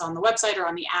see what's on the website or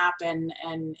on the app, and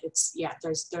it's, yeah,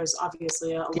 there's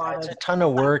obviously a lot of, a ton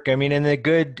of work. I mean, and a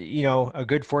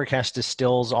good forecast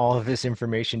distills all of this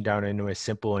information down into a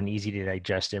simple and easy to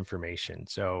digest information.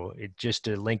 So just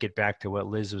to link it back to what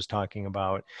Liz was talking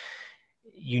about,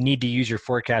 you need to use your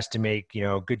forecast to make,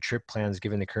 good trip plans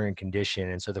given the current condition.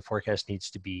 And so the forecast needs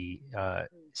to be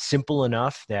simple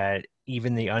enough that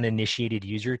even the uninitiated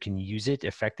user can use it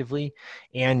effectively,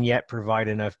 and yet provide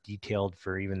enough detailed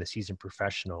for even the seasoned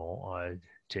professional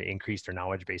to increase their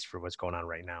knowledge base for what's going on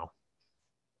right now.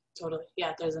 Totally.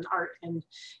 Yeah. There's an art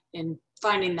in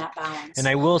finding that balance. And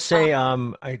I will say,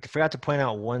 I forgot to point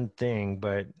out one thing,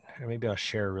 but maybe I'll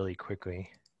share really quickly.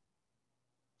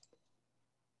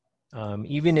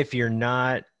 Even if you're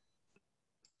not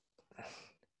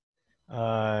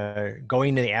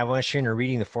going to the avalanche or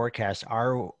reading the forecast,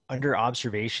 under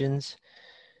observations,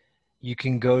 you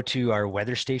can go to our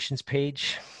weather stations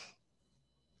page,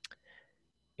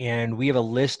 and we have a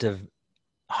list of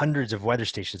hundreds of weather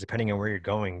stations depending on where you're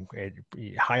going at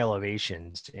high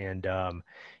elevations, and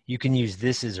you can use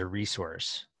this as a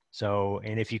resource. So,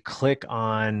 and if you click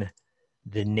on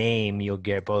the name, you'll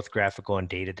get both graphical and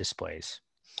data displays.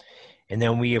 And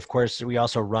then we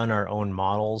also run our own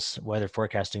models, weather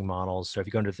forecasting models. So if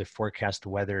you go into the forecast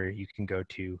weather, you can go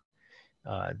to,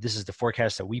 this is the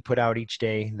forecast that we put out each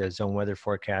day, the zone weather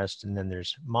forecast, and then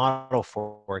there's model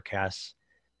forecasts,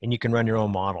 and you can run your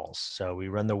own models. So we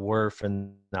run the WRF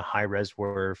and the high-res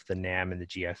WRF, the NAM and the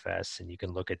GFS, and you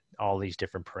can look at all these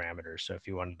different parameters. So if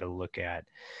you wanted to look at,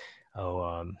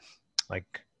 like,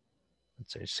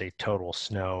 let's say total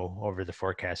snow over the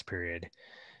forecast period,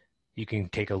 you can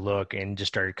take a look and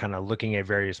just start kind of looking at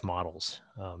various models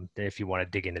if you want to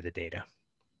dig into the data.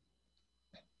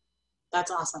 That's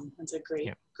awesome. That's a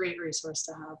great resource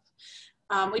to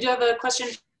have. We do have a question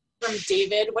from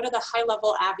David. What are the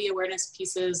high-level AVI awareness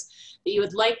pieces that you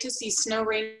would like to see snow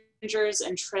rangers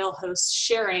and trail hosts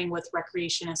sharing with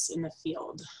recreationists in the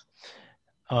field?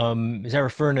 Is that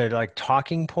referring to like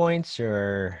talking points,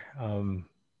 or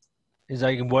Is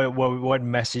like, what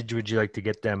message would you like to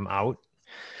get them out?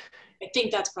 I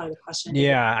think that's probably the question.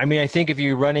 Yeah. I mean, I think if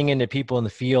you're running into people in the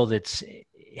field, it's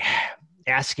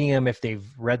asking them if they've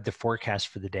read the forecast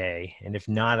for the day. And if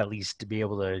not, at least to be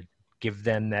able to give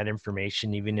them that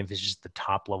information, even if it's just the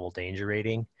top level danger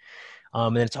rating.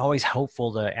 And it's always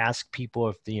helpful to ask people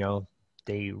if,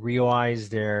 they realize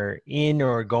they're in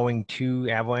or going to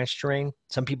avalanche terrain.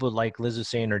 Some people, like Liz was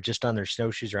saying, are just on their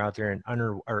snowshoes or out there and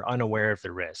are unaware of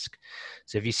the risk.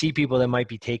 So if you see people that might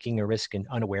be taking a risk and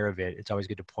unaware of it, it's always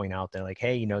good to point out that, like,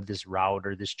 hey, this route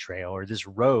or this trail or this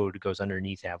road goes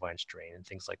underneath avalanche terrain and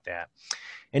things like that.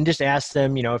 And just ask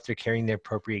them, if they're carrying the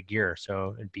appropriate gear.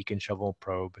 So a beacon, shovel,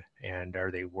 probe, and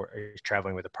are they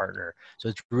traveling with a partner? So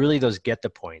it's really those get the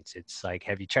points. It's like,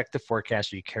 have you checked the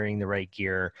forecast? Are you carrying the right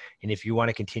gear? And if you want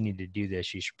to continue to do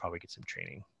this, you should probably get some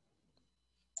training.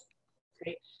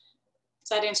 Great. Does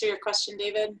that answer your question,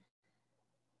 David?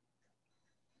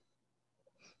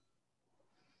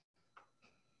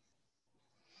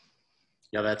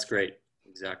 Yeah, that's great.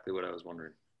 Exactly what I was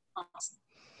wondering. Awesome.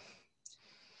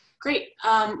 Great.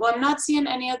 Well, I'm not seeing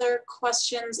any other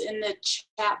questions in the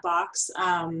chat box.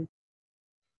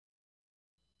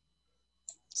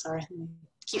 Sorry,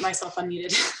 keep myself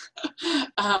unmuted.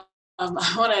 I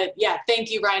want to, thank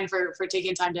you, Ryan, for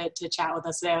taking time to chat with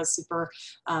us today. It was super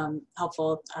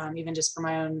helpful, even just for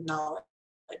my own knowledge.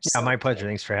 Yeah, my pleasure.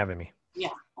 Thanks for having me. Yeah,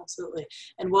 absolutely.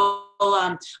 And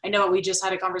I know we just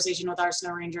had a conversation with our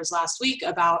snow rangers last week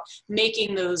about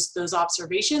making those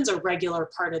observations a regular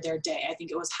part of their day. I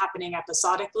think it was happening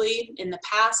episodically in the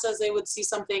past as they would see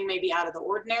something maybe out of the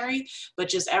ordinary, but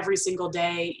just every single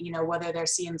day, whether they're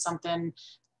seeing something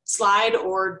slide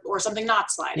or something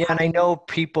not slide. Yeah, and I know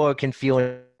people can feel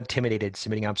intimidated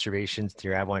submitting observations to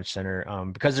your Avalanche Center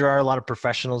because there are a lot of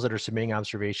professionals that are submitting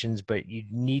observations, but you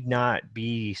need not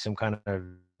be some kind of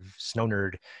snow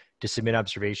nerd to submit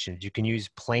observations. You can use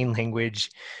plain language,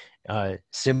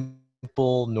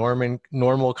 simple,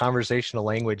 normal conversational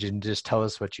language, and just tell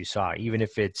us what you saw. Even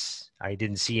if it's, I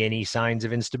didn't see any signs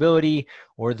of instability,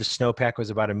 or the snowpack was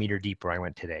about a meter deep where I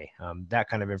went today. That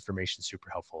kind of information is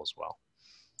super helpful as well.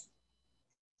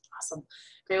 Awesome.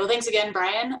 Great. Well, thanks again,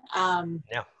 Brian.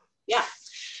 Yeah.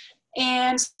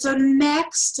 And so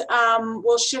next,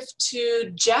 we'll shift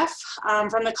to Jeff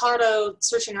from the Colorado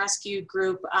Search and Rescue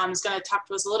Group. Is going to talk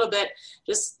to us a little bit,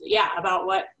 about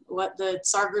what the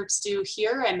SAR groups do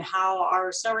here and how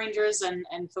our snow rangers and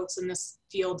folks in this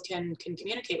field can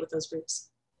communicate with those groups.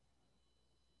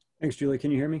 Thanks, Julie. Can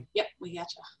you hear me? Yep, we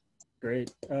gotcha.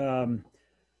 Great.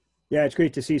 Yeah, it's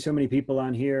great to see so many people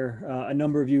on here. A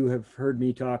number of you have heard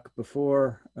me talk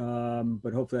before,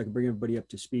 but hopefully I can bring everybody up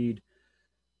to speed.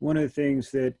 One of the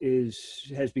things that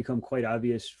has become quite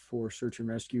obvious for search and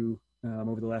rescue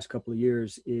over the last couple of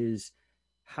years is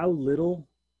how little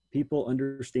people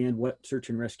understand what search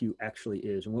and rescue actually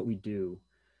is and what we do.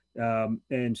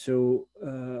 And so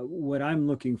what I'm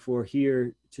looking for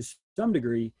here to some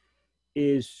degree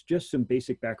is just some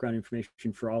basic background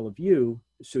information for all of you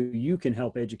so you can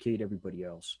help educate everybody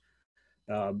else.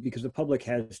 Because the public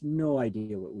has no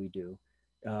idea what we do.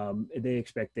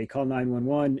 They call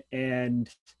 911 and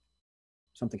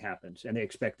something happens and they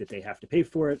expect that they have to pay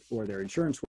for it or their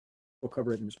insurance will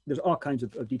cover it. And there's all kinds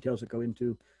of details that go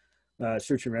into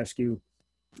search and rescue.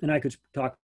 And I could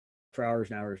talk for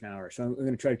hours and hours and hours. So I'm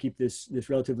going to try to keep this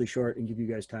relatively short and give you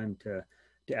guys time to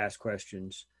ask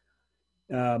questions.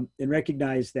 And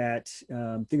recognize that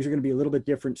things are going to be a little bit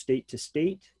different state to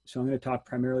state. So I'm going to talk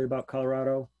primarily about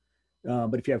Colorado.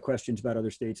 But if you have questions about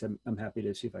other states, I'm happy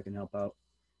to see if I can help out.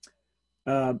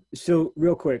 So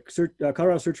real quick,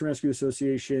 Colorado Search and Rescue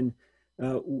Association,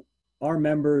 our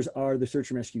members are the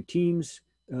search and rescue teams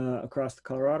across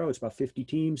Colorado. It's about 50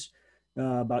 teams,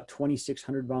 about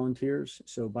 2,600 volunteers.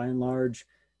 So by and large,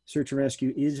 search and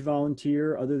rescue is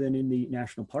volunteer other than in the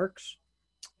national parks.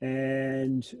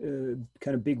 And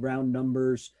kind of big round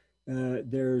numbers,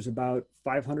 there's about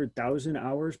 500,000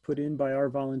 hours put in by our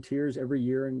volunteers every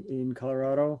year in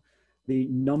Colorado. The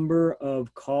number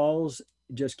of calls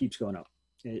just keeps going up.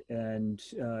 And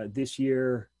this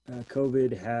year,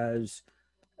 COVID has,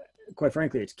 quite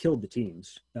frankly, it's killed the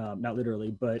teams, not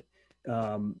literally, but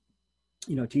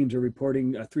teams are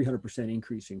reporting a 300%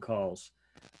 increase in calls.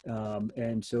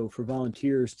 And so for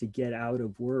volunteers to get out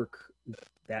of work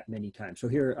that many times. So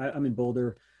here, I'm in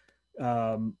Boulder.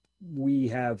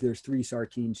 There's 3 SAR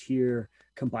teams here.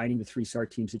 Combining the 3 SAR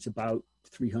teams, it's about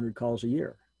 300 calls a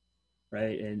year,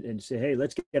 right? And say, hey,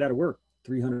 let's get out of work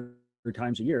 300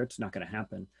 times a year. It's not going to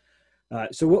happen.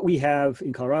 So what we have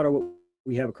in Colorado, what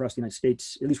we have across the United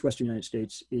States, at least Western United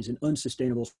States, is an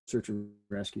unsustainable search and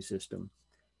rescue system.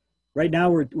 right now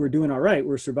we're doing all right.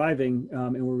 We're surviving,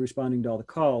 and we're responding to all the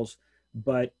calls,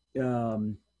 but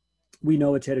we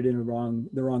know it's headed in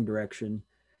the wrong direction.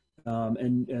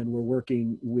 And we're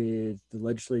working with the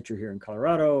legislature here in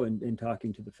Colorado and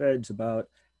talking to the feds about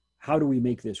how do we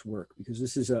make this work? Because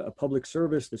this is a public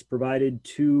service that's provided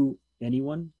to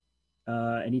anyone,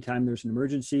 anytime there's an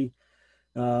emergency.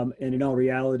 And in all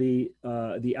reality,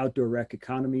 the outdoor rec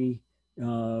economy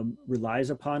relies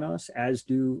upon us, as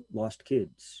do lost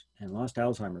kids and lost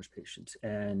Alzheimer's patients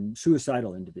and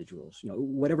suicidal individuals. You know,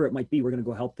 whatever it might be, we're going to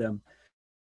go help them.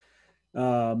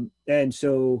 And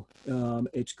so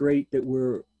it's great that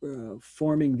we're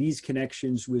forming these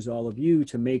connections with all of you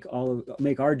to make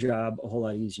our job a whole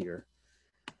lot easier.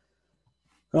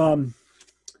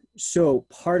 So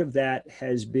part of that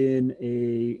has been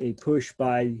a push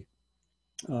by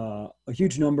a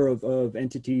huge number of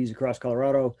entities across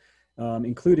Colorado,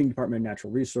 including Department of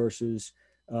Natural Resources,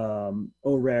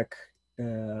 OREC,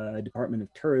 Department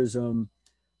of Tourism,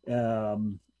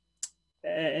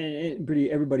 and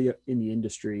pretty everybody in the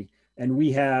industry. And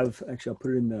we have, actually, I'll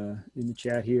put it in the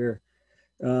chat here,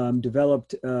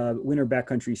 developed winter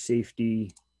backcountry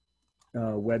safety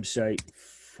website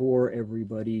for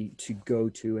everybody to go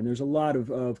to. And there's a lot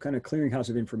of kind of clearinghouse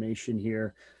of information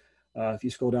here. If you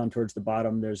scroll down towards the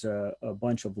bottom, there's a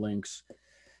bunch of links.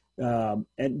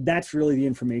 And that's really the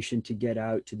information to get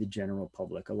out to the general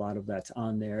public. A lot of that's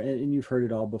on there. And you've heard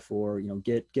it all before, you know,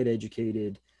 get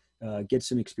educated, get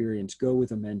some experience, go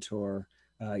with a mentor,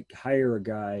 hire a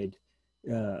guide,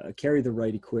 carry the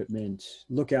right equipment,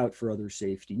 look out for other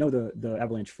safety, know the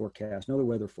avalanche forecast, know the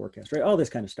weather forecast, right? All this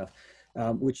kind of stuff,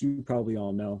 which you probably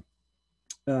all know.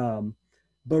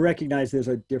 But recognize there's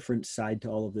a different side to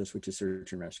all of this, which is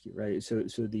search and rescue, right? So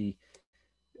the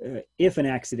if an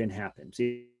accident happens,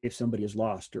 if somebody is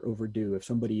lost or overdue, if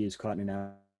somebody is caught in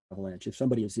an avalanche, if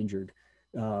somebody is injured,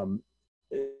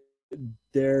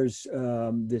 there's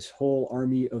this whole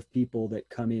army of people that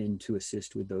come in to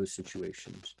assist with those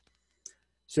situations.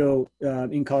 So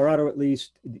in Colorado, at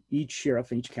least, each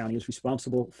sheriff in each county is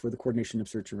responsible for the coordination of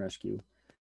search and rescue.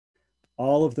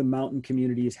 All of the mountain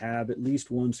communities have at least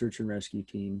one search and rescue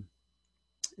team.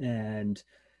 And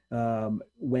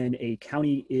when a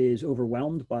county is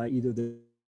overwhelmed by either the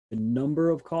number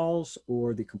of calls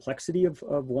or the complexity of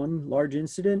one large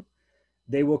incident,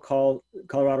 they will call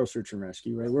Colorado Search and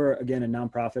Rescue, right? We're, again, a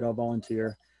nonprofit, all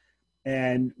volunteer,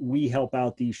 and we help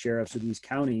out these sheriffs of these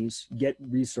counties get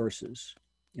resources.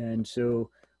 And so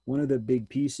one of the big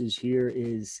pieces here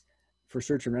is, for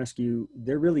search and rescue,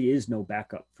 there really is no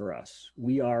backup for us.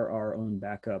 We are our own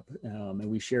backup, and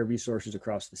we share resources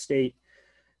across the state.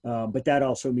 But that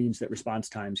also means that response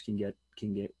times can get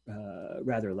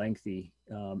rather lengthy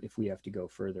if we have to go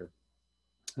further.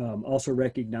 Also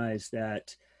recognize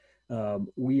that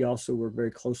we also work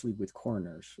very closely with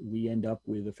coroners. We end up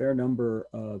with a fair number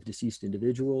of deceased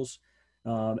individuals,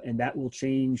 and that will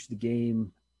change the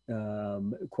game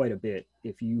quite a bit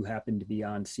if you happen to be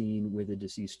on scene with a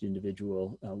deceased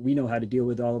individual. We know how to deal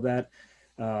with all of that,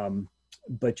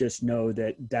 but just know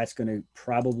that that's going to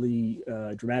probably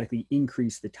dramatically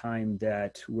increase the time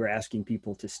that we're asking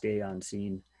people to stay on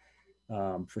scene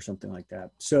for something like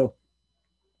that. So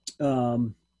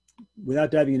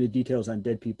without diving into details on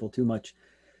dead people too much,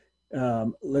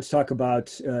 let's talk about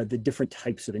the different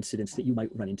types of incidents that you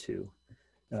might run into.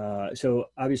 So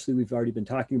obviously we've already been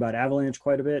talking about avalanche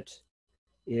quite a bit.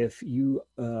 If you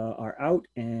are out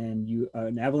and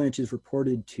an avalanche is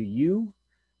reported to you,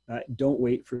 don't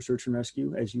wait for search and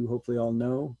rescue. As you hopefully all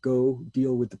know, go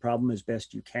deal with the problem as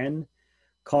best you can.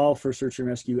 Call for search and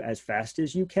rescue as fast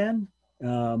as you can,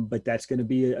 but that's going to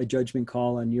be a judgment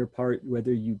call on your part,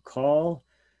 whether you call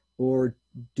or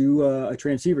do a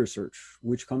transceiver search.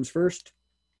 Which comes first?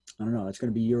 I don't know. It's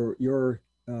going to be your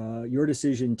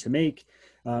decision to make.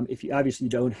 If you obviously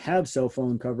don't have cell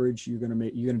phone coverage, you're going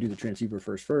to do the transceiver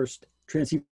search first,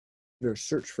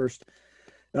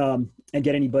 and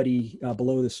get anybody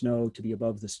below the snow to be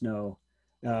above the snow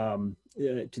to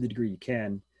the degree you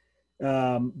can.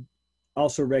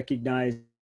 Also recognize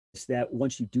that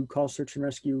once you do call search and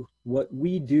rescue, what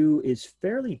we do is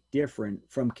fairly different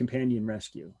from companion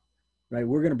rescue, right?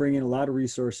 We're going to bring in a lot of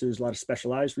resources, a lot of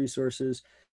specialized resources,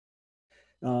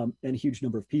 and a huge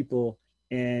number of people,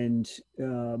 and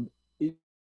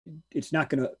it's not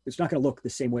going to look the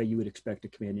same way you would expect a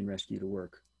companion rescue to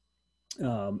work.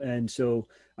 And so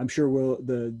I'm sure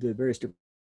the various different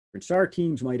SAR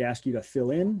teams might ask you to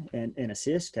fill in and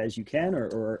assist as you can,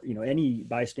 or any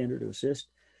bystander to assist.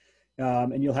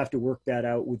 And you'll have to work that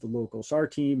out with the local SAR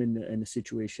team and the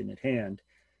situation at hand.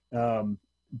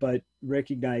 But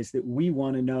recognize that we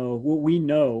want to know, well, we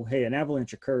know, hey, an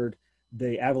avalanche occurred,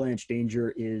 the avalanche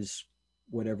danger is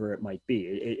whatever it might be.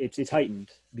 It's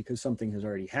heightened because something has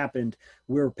already happened.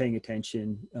 We're paying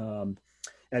attention.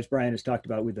 As Brian has talked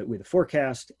about with the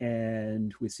forecast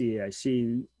and with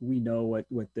CAIC, we know what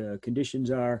the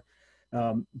conditions are,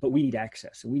 but we need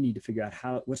access, and we need to figure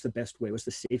out what's the best way, what's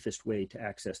the safest way to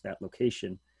access that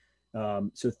location.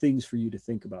 So things for you to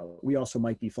think about. We also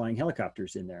might be flying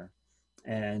helicopters in there.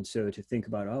 And so to think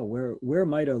about, oh, where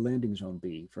might a landing zone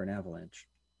be for an avalanche?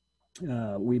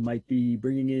 We might be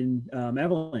bringing in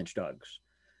avalanche dogs,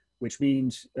 which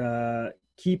means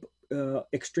keep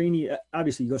extraneous.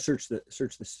 Obviously, you go search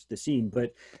the scene,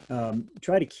 but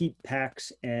try to keep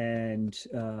packs and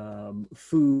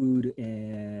food,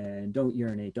 and don't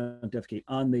urinate, don't defecate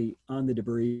on the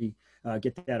debris.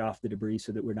 Get that off the debris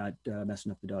so that we're not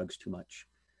messing up the dogs too much.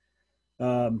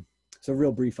 So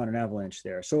real brief on an avalanche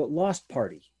there. So lost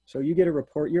party. So you get a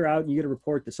report, you're out and you get a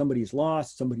report that somebody's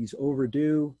lost, somebody's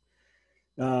overdue.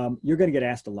 You're going to get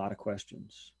asked a lot of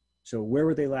questions. So where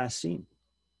were they last seen?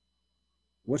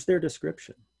 What's their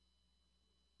description?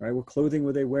 Right? What clothing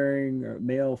were they wearing?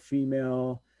 Male,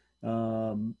 female,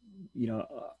 everything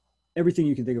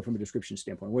you can think of from a description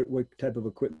standpoint. What type of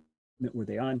equipment were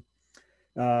they on?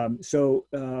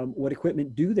 What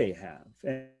equipment do they have?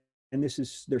 And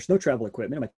there's snow travel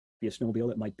equipment. It might be a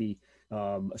snowmobile, it might be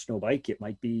a snow bike, it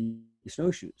might be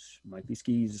snowshoes, it might be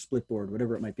skis, a split board,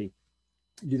 whatever it might be.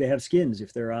 Do they have skins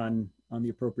if they're on the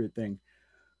appropriate thing?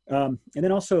 And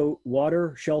then also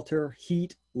water, shelter,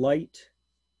 heat, light,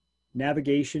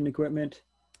 navigation equipment,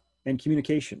 and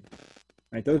communication.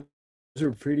 Right? Those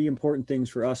are pretty important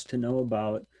things for us to know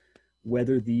about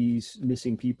whether these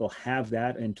missing people have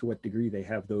that and to what degree they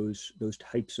have those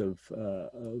types of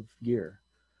gear.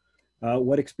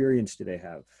 What experience do they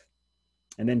have?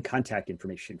 And then contact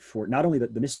information for not only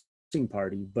the missing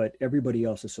party, but everybody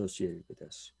else associated with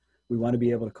this. We want to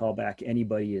be able to call back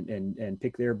anybody and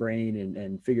pick their brain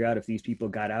and figure out if these people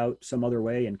got out some other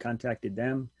way and contacted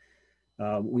them.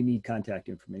 We need contact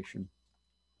information.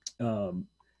 And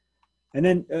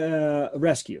then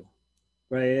rescue,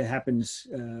 right? It happens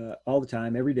all the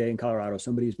time, every day in Colorado,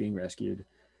 somebody is being rescued.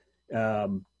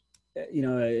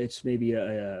 It's maybe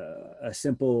a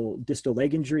simple distal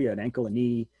leg injury, an ankle, a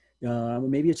knee.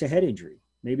 Maybe it's a head injury.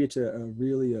 Maybe it's a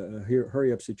really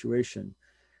hurry up situation.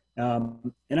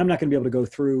 And I'm not going to be able to go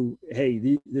through,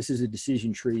 hey, this is a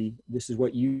decision tree. This is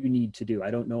what you need to do.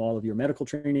 I don't know all of your medical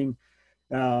training,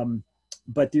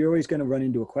 but you're always going to run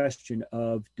into a question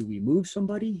of, do we move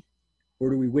somebody or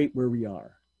do we wait where we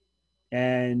are?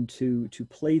 And to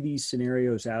play these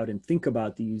scenarios out and think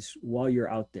about these while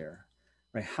you're out there,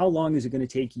 right? How long is it going to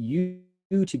take you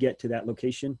to get to that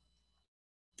location?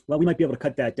 Well, we might be able to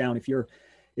cut that down. If you're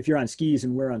on skis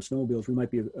and we're on snowmobiles, we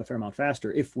might be a fair amount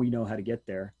faster if we know how to get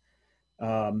there.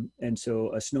 And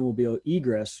so a snowmobile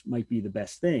egress might be the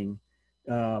best thing.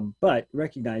 But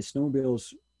recognize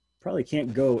snowmobiles probably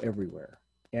can't go everywhere.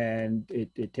 And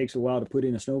it takes a while to put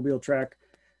in a snowmobile track.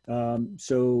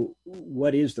 So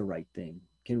what is the right thing?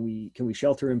 Can we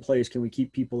shelter in place? Can we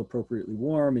keep people appropriately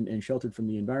warm and sheltered from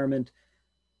the environment?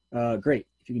 Great,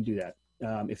 if you can do that,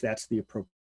 if that's the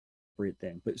appropriate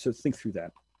thing. But so think through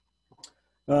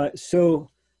that. So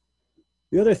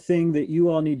the other thing that you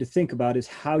all need to think about is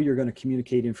how you're going to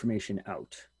communicate information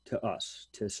out to us,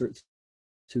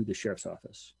 to the sheriff's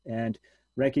office, and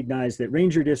recognize that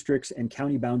ranger districts and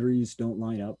county boundaries don't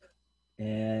line up.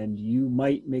 And you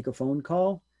might make a phone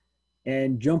call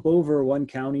and jump over one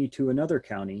county to another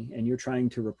county, and you're trying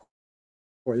to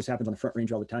report. This happens on the Front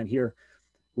Range all the time here,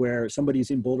 where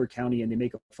somebody's in Boulder County and they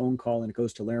make a phone call and it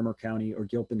goes to Larimer County or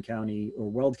Gilpin County or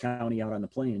Weld County out on the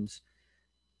plains.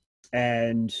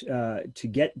 And to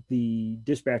get the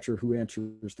dispatcher who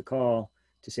answers the call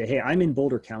to say, hey, I'm in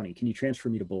Boulder County, can you transfer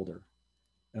me to Boulder?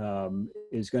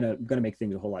 Is gonna make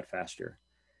things a whole lot faster.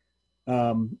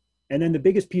 And then the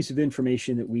biggest piece of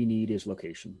information that we need is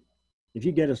location. If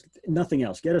you get us nothing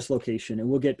else, get us location and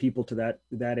we'll get people to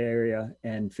that area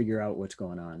and figure out what's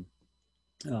going on.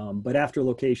 But after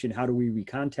location, how do we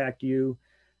recontact you?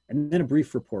 And then a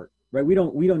brief report, right? We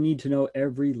don't need to know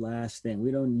every last thing.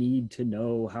 We don't need to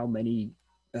know how many,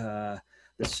 the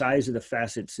size of the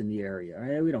facets in the area.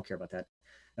 Right? We don't care about that.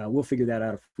 We'll figure that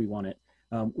out if we want it.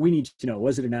 We need to know,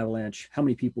 was it an avalanche? How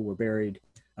many people were buried?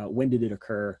 When did it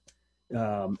occur?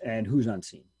 And who's on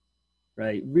scene,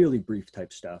 right? Really brief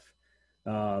type stuff.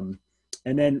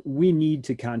 And then we need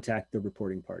to contact the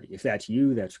reporting party. If that's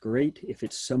you, that's great. If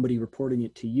it's somebody reporting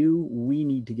it to you, we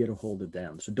need to get a hold of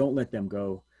them. So don't let them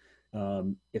go.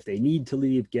 If they need to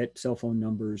leave, get cell phone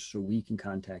numbers so we can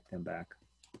contact them back.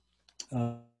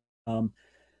 And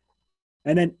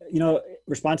then,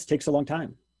 response takes a long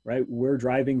time. right? We're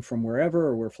driving from wherever,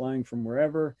 or we're flying from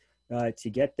wherever to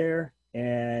get there.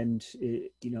 And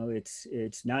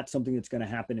it's not something that's going to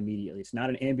happen immediately. It's not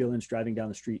an ambulance driving down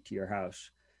the street to your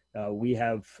house. We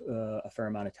have a fair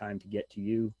amount of time to get to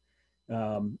you.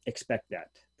 Expect that.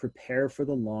 Prepare for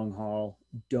the long haul.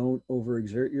 Don't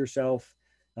overexert yourself.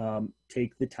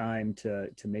 Take the time to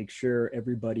make sure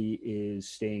everybody is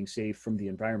staying safe from the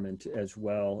environment, as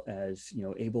well as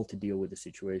able to deal with the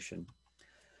situation.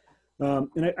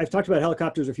 And I've talked about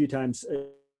helicopters a few times.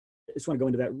 I just want to go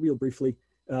into that real briefly.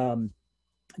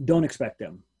 Don't expect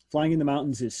them. Flying in the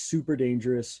mountains is super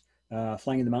dangerous.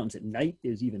 Flying in the mountains at night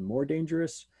is even more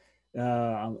dangerous.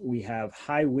 We have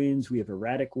high winds, we have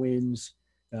erratic winds,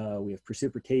 we have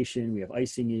precipitation, we have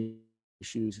icing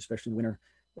issues, especially in winter.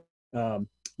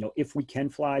 If we can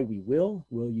fly, we'll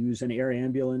use an air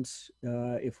ambulance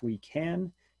if we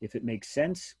can, if it makes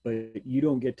sense, but you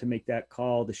don't get to make that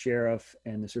call. The sheriff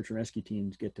and the search and rescue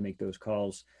teams get to make those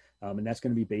calls. And that's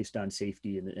going to be based on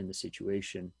safety in the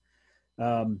situation.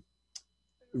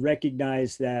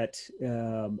 Recognize that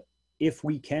if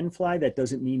we can fly, that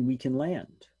doesn't mean we can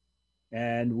land.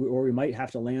 Or we might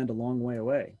have to land a long way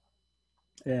away.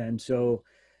 And so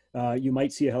you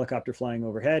might see a helicopter flying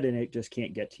overhead and it just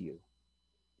can't get to you.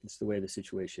 It's the way the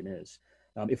situation is.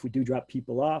 If we do drop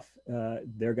people off,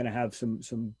 they're going to have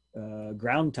some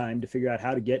ground time to figure out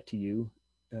how to get to you,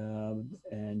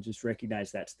 and just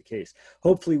recognize that's the case.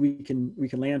 Hopefully we can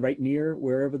land right near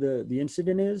wherever the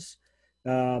incident is.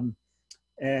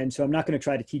 And so I'm not going to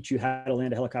try to teach you how to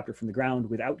land a helicopter from the ground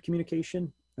without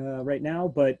communication right now,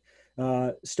 but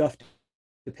stuff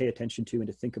to pay attention to and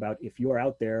to think about. If you're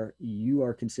out there, you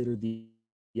are considered the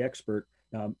expert.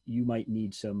 You might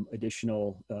need some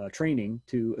additional training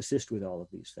to assist with all of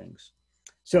these things.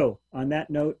 So on that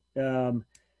note,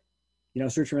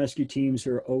 search and rescue teams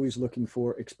are always looking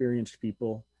for experienced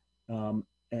people.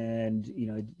 And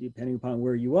depending upon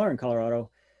where you are in Colorado,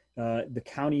 the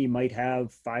county might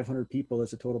have 500 people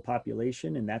as a total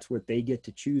population, and that's what they get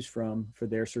to choose from for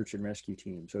their search and rescue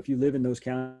team. So if you live in those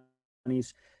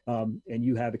counties and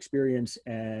you have experience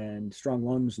and strong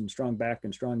lungs and strong back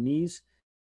and strong knees,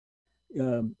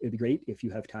 it'd be great if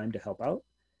you have time to help out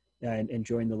and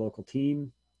join the local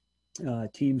team.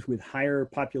 Teams with higher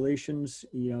populations,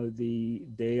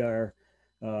 they are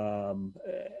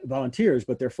volunteers,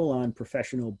 but they're full-on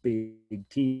professional big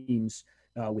teams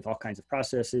with all kinds of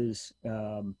processes.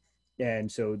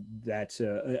 And so that's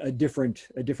a different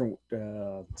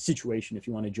situation if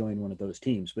you want to join one of those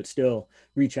teams, but still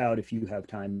reach out if you have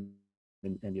time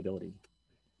and the ability.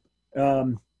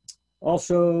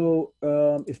 Also,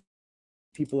 if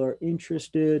people are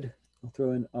interested, I'll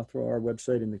throw our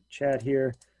website in the chat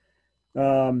here.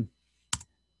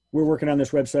 We're working on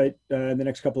this website. In the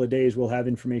next couple of days, we'll have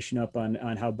information up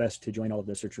on how best to join all of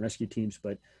the search and rescue teams,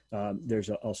 but there's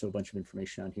also a bunch of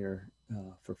information on here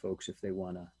for folks if they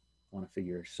want to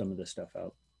figure some of this stuff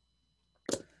out.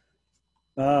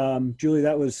 Julie,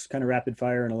 that was kind of rapid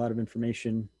fire and a lot of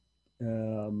information.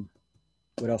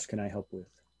 What else can I help with?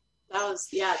 That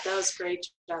was great,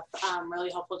 Jeff.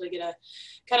 Really helpful to get a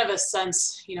kind of a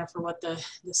sense, for what the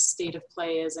state of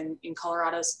play is in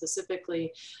Colorado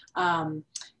specifically.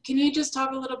 Can you just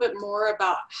talk a little bit more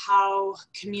about how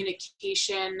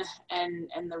communication and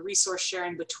the resource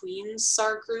sharing between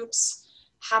SAR groups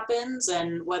happens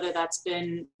and whether that's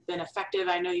been effective?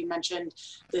 I know you mentioned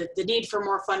the need for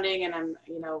more funding, and I'm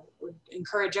would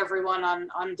encourage everyone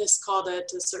on this call to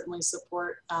certainly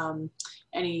support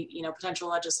any potential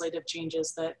legislative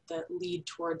changes that lead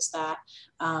towards that.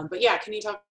 But yeah, can you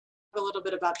talk a little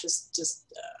bit about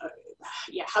just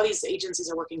how these agencies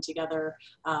are working together,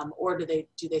 or do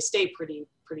they stay pretty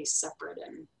separate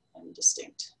and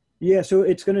distinct? Yeah, so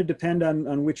it's going to depend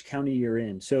on which county you're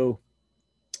in. So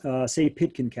say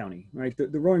Pitkin County, right?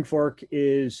 The Roaring Fork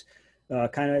is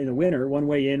kind of in the winter, one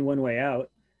way in, one way out.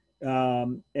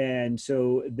 And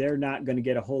so they're not going to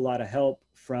get a whole lot of help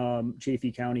from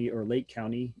Chaffee County or Lake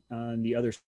County on the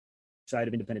other side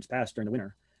of Independence Pass during the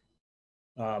winter.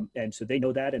 And so they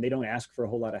know that, and they don't ask for a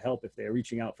whole lot of help. If they're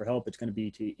reaching out for help, it's going to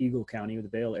be to Eagle County or the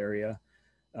Vail area,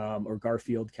 or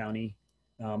Garfield County,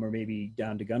 or maybe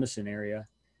down to Gunnison area.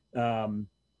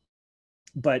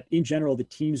 But in general, the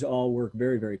teams all work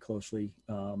very, very closely.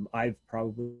 I've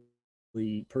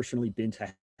probably personally been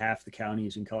to half the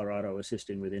counties in Colorado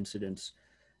assisting with incidents.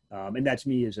 And that's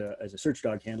me as a search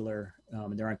dog handler.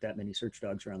 And there aren't that many search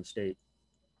dogs around the state.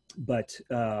 But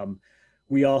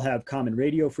we all have common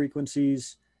radio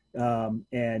frequencies,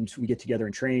 and we get together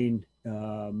and train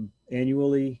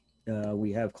annually.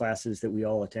 We have classes that we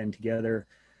all attend together.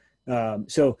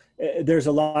 So there's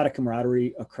a lot of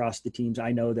camaraderie across the teams.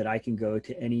 I know that I can go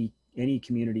to any any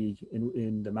community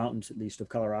in the mountains, at least of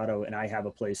Colorado, and I have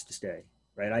a place to stay,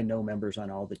 right? I know members on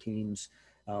all the teams.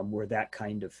 We're that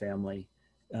kind of family.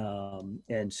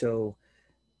 And so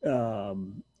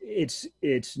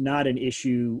it's not an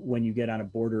issue when you get on a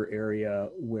border area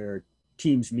where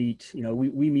teams meet. You know,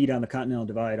 we meet on the Continental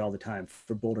Divide all the time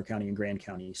for Boulder County and Grand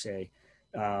County, say,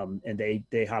 and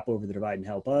they hop over the divide and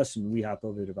help us, and we hop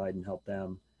over the divide and help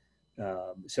them.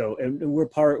 And we're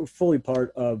fully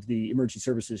part of the emergency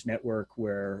services network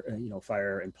where, you know,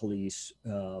 fire and police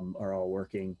are all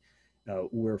working.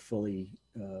 We're fully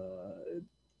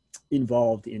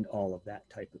involved in all of that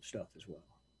type of stuff as well.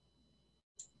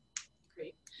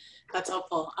 Great. That's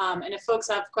helpful. And if folks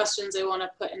have questions they want to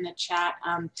put in the chat,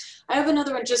 I have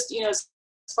another one. Just, you know, as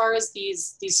far as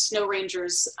these snow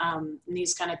rangers,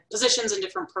 these kind of positions and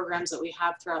different programs that we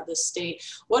have throughout the state,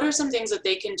 what are some things that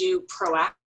they can do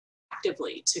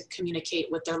proactively to communicate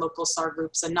with their local SAR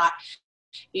groups and not,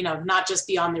 you know, not just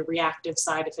be on the reactive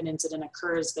side? If an incident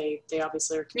occurs, they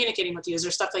obviously are communicating with you. Is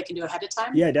there stuff they can do ahead of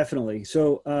time? Yeah, definitely.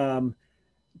 So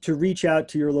to reach out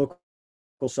to your local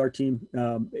SAR team,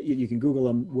 you can Google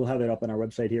them. We'll have it up on our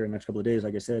website here in the next couple of days,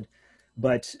 like I said.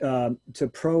 But to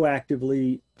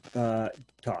proactively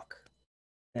talk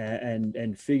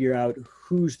and figure out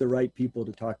who's the right people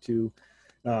to talk to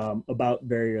about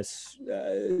various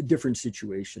different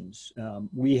situations.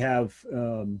 We have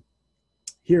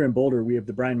here in Boulder, we have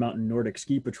the Brine Mountain Nordic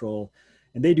Ski Patrol,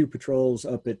 and they do patrols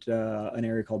up at an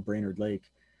area called Brainerd Lake.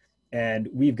 And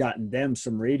we've gotten them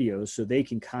some radios so they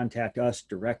can contact us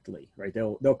directly, right?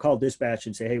 They'll call dispatch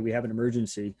and say, hey, we have an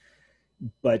emergency,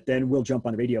 but then we'll jump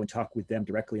on the radio and talk with them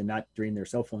directly and not drain their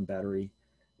cell phone battery.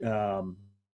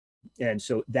 And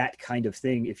so that kind of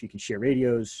thing, if you can share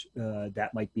radios, that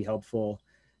might be helpful.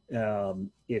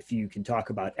 If you can talk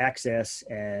about access,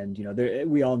 and, you know,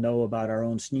 we all know about our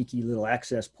own sneaky little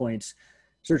access points.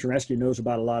 Search and Rescue knows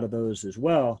about a lot of those as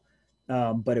well.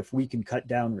 But if we can cut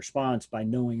down response by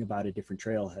knowing about a different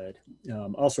trailhead,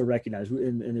 also recognize,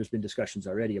 and there's been discussions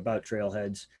already about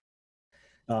trailheads,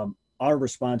 our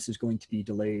response is going to be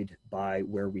delayed by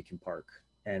where we can park.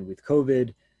 And with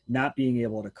COVID not being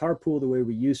able to carpool the way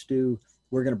we used to,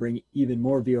 we're going to bring even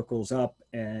more vehicles up,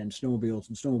 and snowmobiles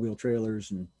and snowmobile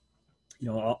trailers and, you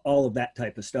know, all of that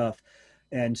type of stuff.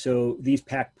 And so these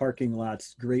packed parking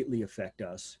lots greatly affect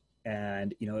us.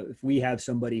 And, you know, if we have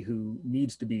somebody who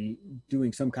needs to be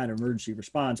doing some kind of emergency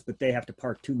response, but they have to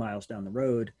park 2 miles down the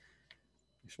road,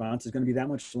 response is going to be that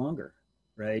much longer,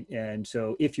 right? And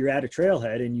so if you're at a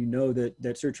trailhead and you know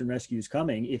that search and rescue is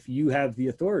coming, if you have the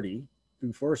authority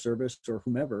through Forest Service or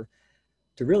whomever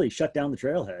to really shut down the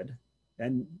trailhead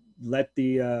and let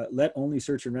only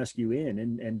search and rescue in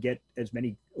and get as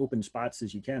many open spots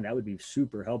as you can, that would be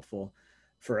super helpful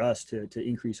for us to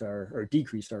increase or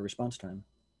decrease our response time.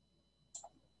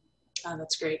 Oh,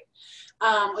 that's great.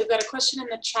 We've got a question in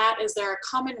the chat. Is there a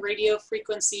common radio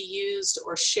frequency used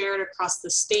or shared across the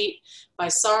state by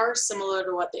SAR, similar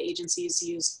to what the agencies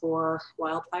use for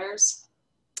wildfires?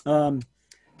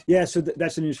 Yeah, so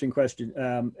that's an interesting question.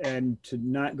 And to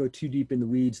not go too deep in the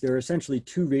weeds, there are essentially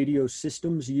 2 radio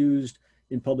systems used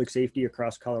in public safety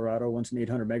across Colorado. One's an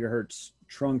 800 megahertz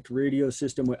trunked radio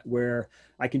system where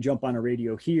I can jump on a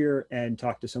radio here and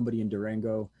talk to somebody in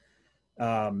Durango.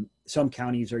 Some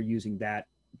counties are using that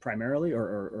primarily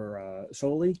or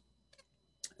solely.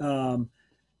 And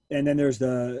then there's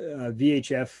the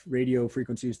VHF radio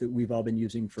frequencies that we've all been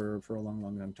using for a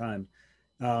long time.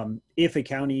 If a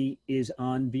county is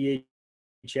on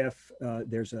VHF,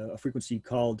 there's a frequency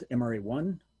called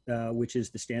MRA1, which is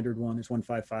the standard one. It's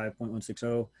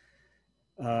 155.160.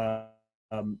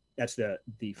 That's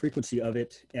the frequency of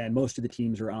it, and most of the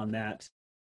teams are on that.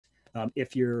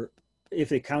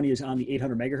 If a county is on the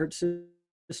 800 megahertz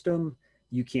system,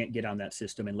 you can't get on that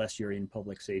system unless you're in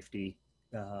public safety.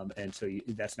 And so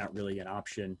that's not really an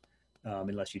option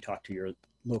unless you talk to your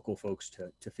local folks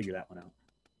to figure that one out.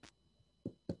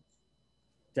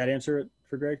 Does that answer it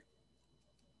for Greg?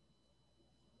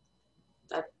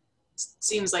 That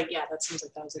seems like, yeah, that seems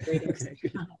like that was a great answer.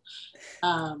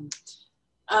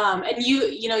 And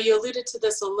you alluded to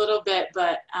this a little bit,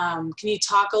 but can you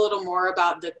talk a little more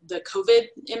about the COVID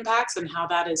impacts and how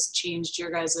that has changed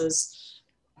your guys'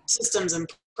 systems and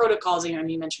protocols? You know,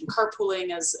 you mentioned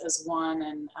carpooling as one,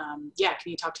 and yeah,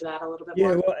 can you talk to that a little bit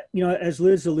more? Yeah, well, you know, as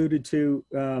Liz alluded to,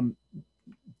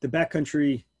 the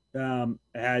backcountry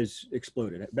has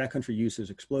exploded. Backcountry use has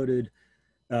exploded.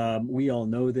 We all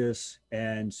know this,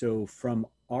 and so from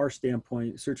our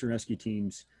standpoint, search and rescue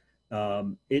teams,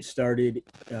 it started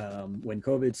when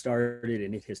COVID started,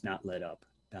 and it has not let up.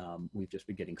 We've just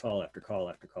been getting call after call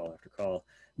after call after call.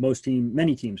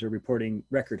 Many teams are reporting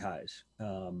record highs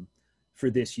for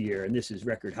this year. And this is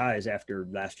record highs after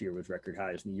last year was record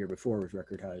highs and the year before was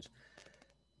record highs.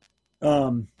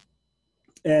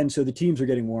 And so the teams are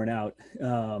getting worn out,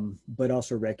 but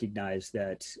also recognize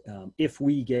that if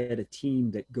we get a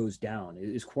team that goes down,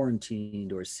 is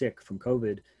quarantined or sick from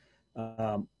COVID,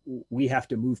 we have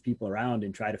to move people around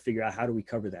and try to figure out how do we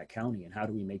cover that county and how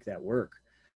do we make that work.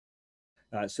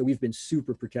 So we've been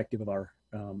super protective of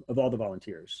all the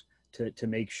volunteers to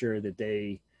make sure that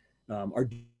they are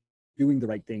doing the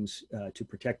right things to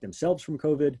protect themselves from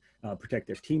COVID, protect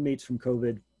their teammates from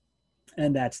COVID.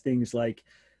 And that's things like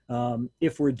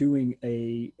if we're doing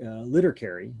a litter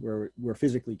carry where we're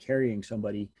physically carrying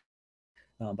somebody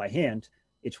by hand,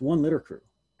 it's one litter crew.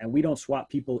 And we don't swap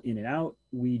people in and out.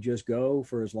 We just go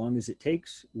for as long as it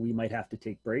takes. We might have to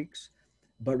take breaks,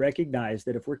 but recognize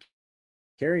that if we're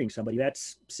carrying somebody,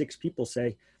 that's 6 people,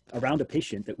 say, around a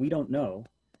patient that we don't know,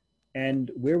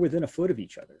 and we're within a foot of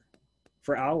each other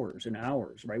for hours and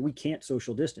hours, right? We can't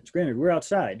social distance. Granted, we're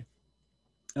outside,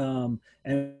 and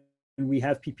we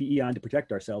have PPE on to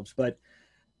protect ourselves, but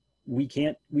we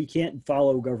can't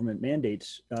follow government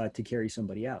mandates to carry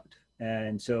somebody out.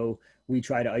 And so we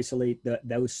try to isolate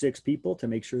those 6 people to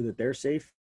make sure that they're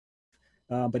safe,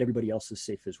 but everybody else is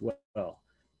safe as well.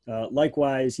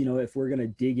 Likewise, if we're going to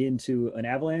dig into an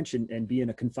avalanche and be in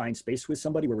a confined space with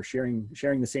somebody where we're sharing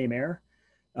the same air,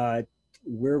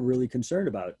 we're really concerned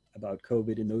about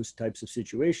COVID in those types of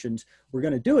situations. We're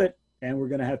going to do it, and we're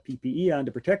going to have PPE on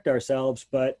to protect ourselves,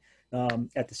 but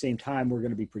at the same time, we're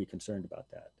going to be pretty concerned about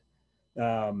that.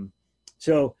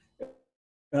 So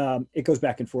it goes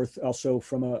back and forth also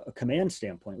from a command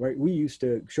standpoint, right? We used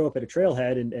to show up at a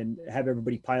trailhead and have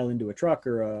everybody pile into a truck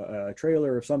or a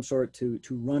trailer of some sort to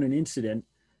run an incident.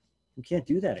 We can't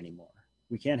do that anymore.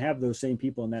 We can't have those same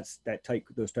people in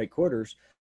those tight quarters.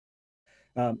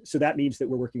 So that means that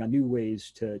we're working on new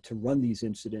ways to run these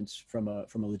incidents from a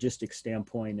logistics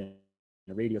standpoint and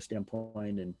a radio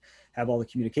standpoint, and have all the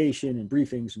communication and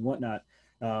briefings and whatnot.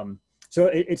 So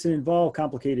it's an involved,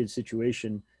 complicated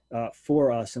situation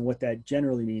for us. And what that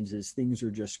generally means is things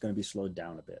are just going to be slowed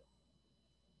down a bit.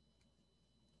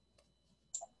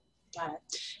 Got it.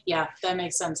 Yeah, that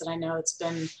makes sense. And I know it's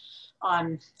been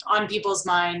on people's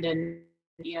mind, and,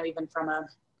 even from a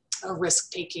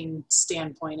risk-taking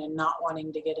standpoint and not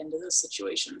wanting to get into those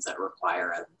situations that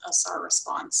require a SAR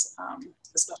response,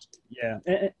 especially. Yeah,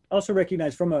 and also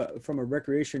recognize from a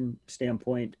recreation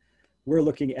standpoint, we're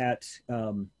looking at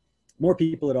more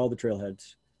people at all the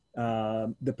trailheads.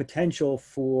 The potential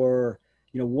for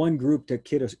one group to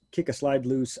kick a slide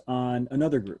loose on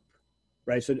another group,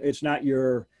 right? So it's not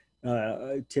your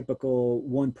typical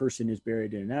one person is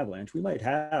buried in an avalanche. We might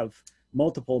have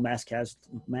multiple mass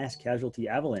casualty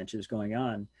avalanches going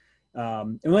on.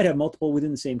 And we might have multiple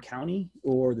within the same county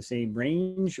or the same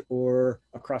range or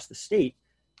across the state.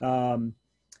 And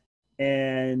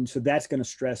so that's going to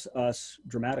stress us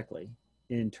dramatically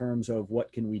in terms of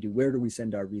what can we do? Where do we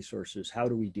send our resources? How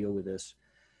do we deal with this?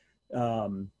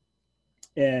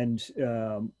 And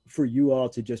for you all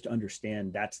to just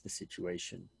understand that's the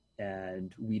situation,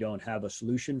 and we don't have a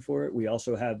solution for it. We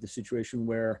also have the situation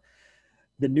where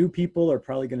the new people are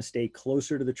probably going to stay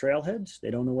closer to the trailheads. They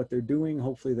don't know what they're doing.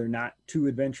 Hopefully they're not too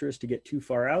adventurous to get too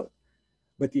far out,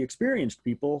 but the experienced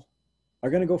people are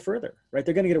going to go further, right?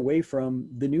 They're going to get away from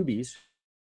the newbies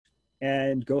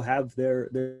and go have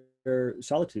their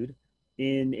solitude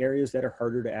in areas that are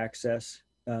harder to access,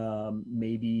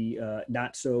 maybe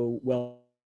not so well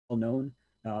known.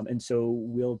 And so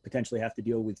we'll potentially have to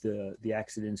deal with the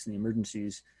accidents and the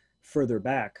emergencies further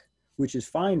back, which is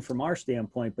fine from our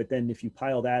standpoint. But then if you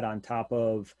pile that on top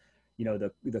of,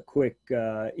 the quick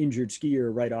injured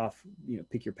skier right off,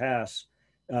 pick your pass,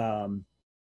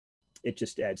 it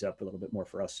just adds up a little bit more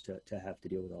for us to have to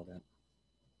deal with all that.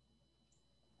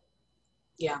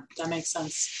 Yeah, that makes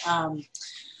sense.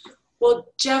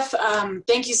 Well, Jeff,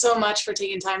 thank you so much for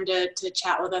taking time to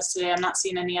chat with us today. I'm not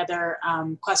seeing any other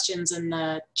questions in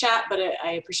the chat, but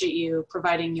I appreciate you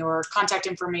providing your contact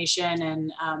information.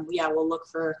 And yeah, we'll look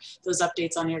for those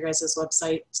updates on your guys'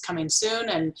 website. It's coming soon.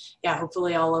 And yeah,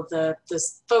 hopefully all of the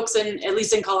folks at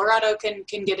least in Colorado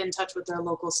can get in touch with their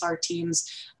local SAR teams.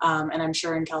 And I'm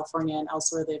sure in California and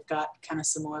elsewhere, they've got kind of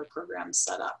similar programs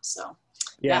set up. So.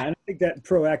 Yeah, and I think that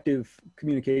proactive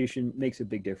communication makes a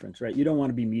big difference, right? You don't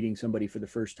want to be meeting somebody for the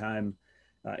first time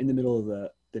in the middle of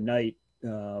the night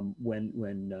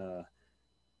when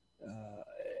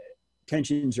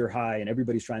tensions are high and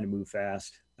everybody's trying to move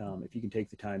fast. If you can take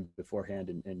the time beforehand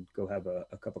and go have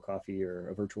a cup of coffee or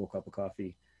a virtual cup of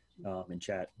coffee and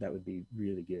chat, that would be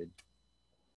really good.